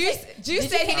don't know. Juice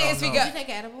said he didn't speak Did you up. take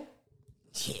edible?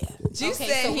 Yeah. Juice Okay,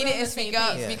 said so he we're on didn't the same speak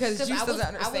up page. because Because Juice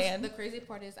doesn't understand. the crazy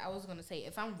part is I was going to say,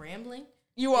 if I'm rambling,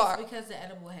 You are. it's because the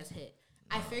edible has hit.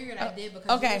 I figured I did because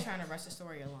okay. we were trying to rush the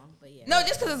story along. But yeah. No,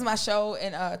 just because it's my show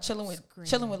and Chilling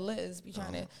with Liz, be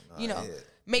trying to, yeah.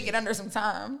 make it under some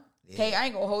time. Okay, I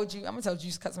ain't gonna hold you. I'm gonna tell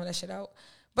Juice to cut some of that shit out.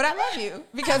 But I love you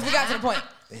because we got to the point.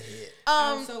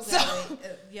 I'm so glad.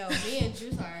 Yo, me and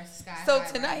Juice are sky So high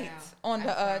tonight right now. on I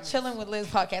the promise. Chilling with Liz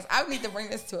podcast, I need to bring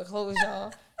this to a close,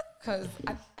 y'all. Because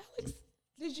Alex,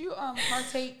 did you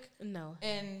partake No,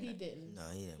 in he didn't. No,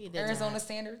 he didn't. He did Arizona not.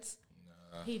 standards?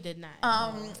 He did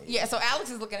not. Yeah. So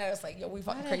Alex is looking at us like, yo, we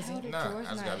fucking Why the crazy. hell did Nah, George I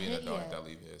just not gotta be an hit adult yet? that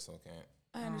leave here, so can't.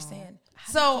 I understand.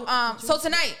 So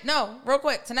tonight, real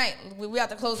quick, tonight we have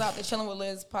to close out the Chiilin Wit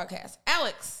Liz podcast.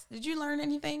 Alex, did you learn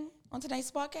anything on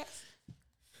tonight's podcast?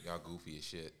 Y'all goofy as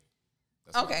shit.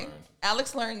 That's what I Okay, learned.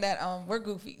 Alex learned that we're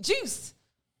goofy. Juice,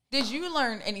 did you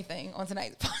learn anything on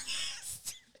tonight's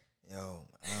podcast? Yo,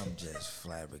 I'm just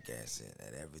flabbergasted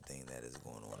at everything that is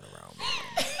going on around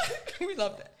me. We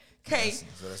love that. Okay, So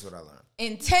that's what I learned.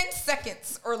 in 10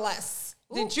 seconds or less,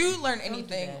 did you learn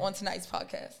anything that. on tonight's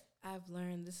podcast? I've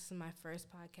learned this is my first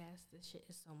podcast. This shit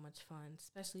is so much fun,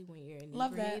 especially when you're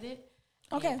Love that. inebriated.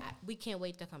 Okay. And we can't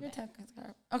wait to come back.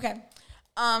 Okay.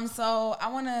 So I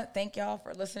want to thank y'all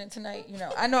for listening tonight. You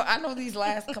know, I know these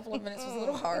last couple of minutes was a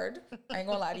little hard. I ain't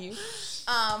gonna lie to you.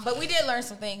 But we did learn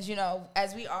some things, you know,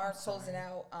 as we are closing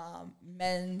out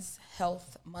Men's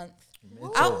Health Month.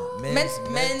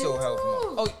 Mental health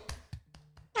month. Oh.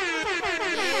 Yeah.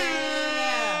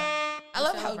 I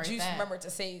love how Celebrate Juice that. remembered to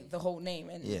say the whole name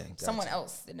and Yeah, someone gotcha.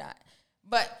 else did not.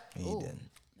 But He didn't.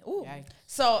 ooh. Yikes.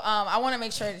 So I want to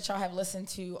make sure that y'all have listened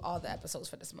to all the episodes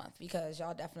for this month because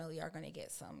y'all definitely are going to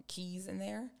get some keys in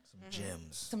there.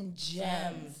 Gems. Some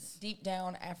gems. Deep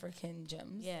down African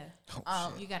gems. Yeah.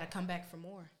 You got to come back for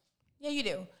more. Yeah, you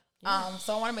do.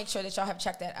 So I want to make sure that y'all have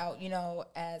checked that out. You know,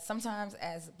 as sometimes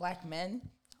as black men,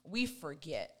 we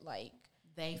forget, like,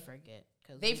 They forget.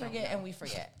 they forget and we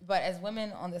forget. But as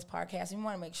women on this podcast, we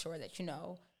want to make sure that, you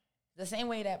know, the same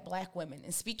way that black women,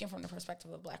 and speaking from the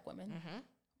perspective of black women,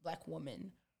 black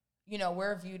women, you know,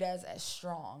 we're viewed as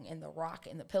strong in the rock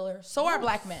and the pillar. So are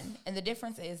black men. And the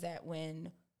difference is that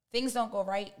when things don't go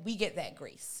right, we get that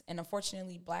grace. And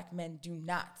unfortunately, black men do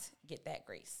not get that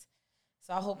grace.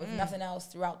 So I hope if nothing else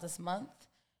throughout this month,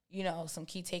 you know, some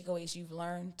key takeaways you've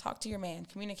learned, talk to your man,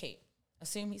 communicate,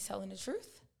 assume he's telling the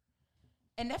truth.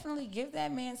 And definitely give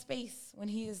that man space when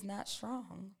he is not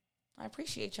strong. I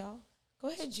appreciate y'all. Go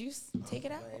ahead, Juice. Take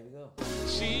it out.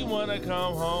 She wanna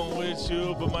come home with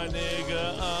you, but my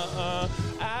nigga,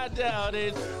 I doubt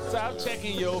it. Stop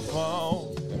checking your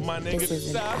phone. My nigga, This is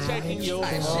an stop checking average your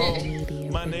Joe phone.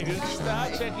 media My nigga, production.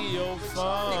 stop checking your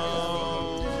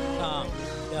phone.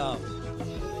 Yo.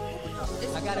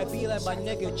 I gotta be like my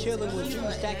nigga chilling with you,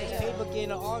 stack his paper, get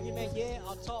in an argument. Yeah,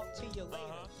 I'll talk to you later.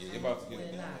 Yeah, you're about to get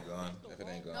it. It ain't gone. If it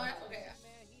ain't gone. Okay.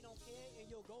 Man, he don't care and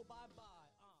you'll go bye bye.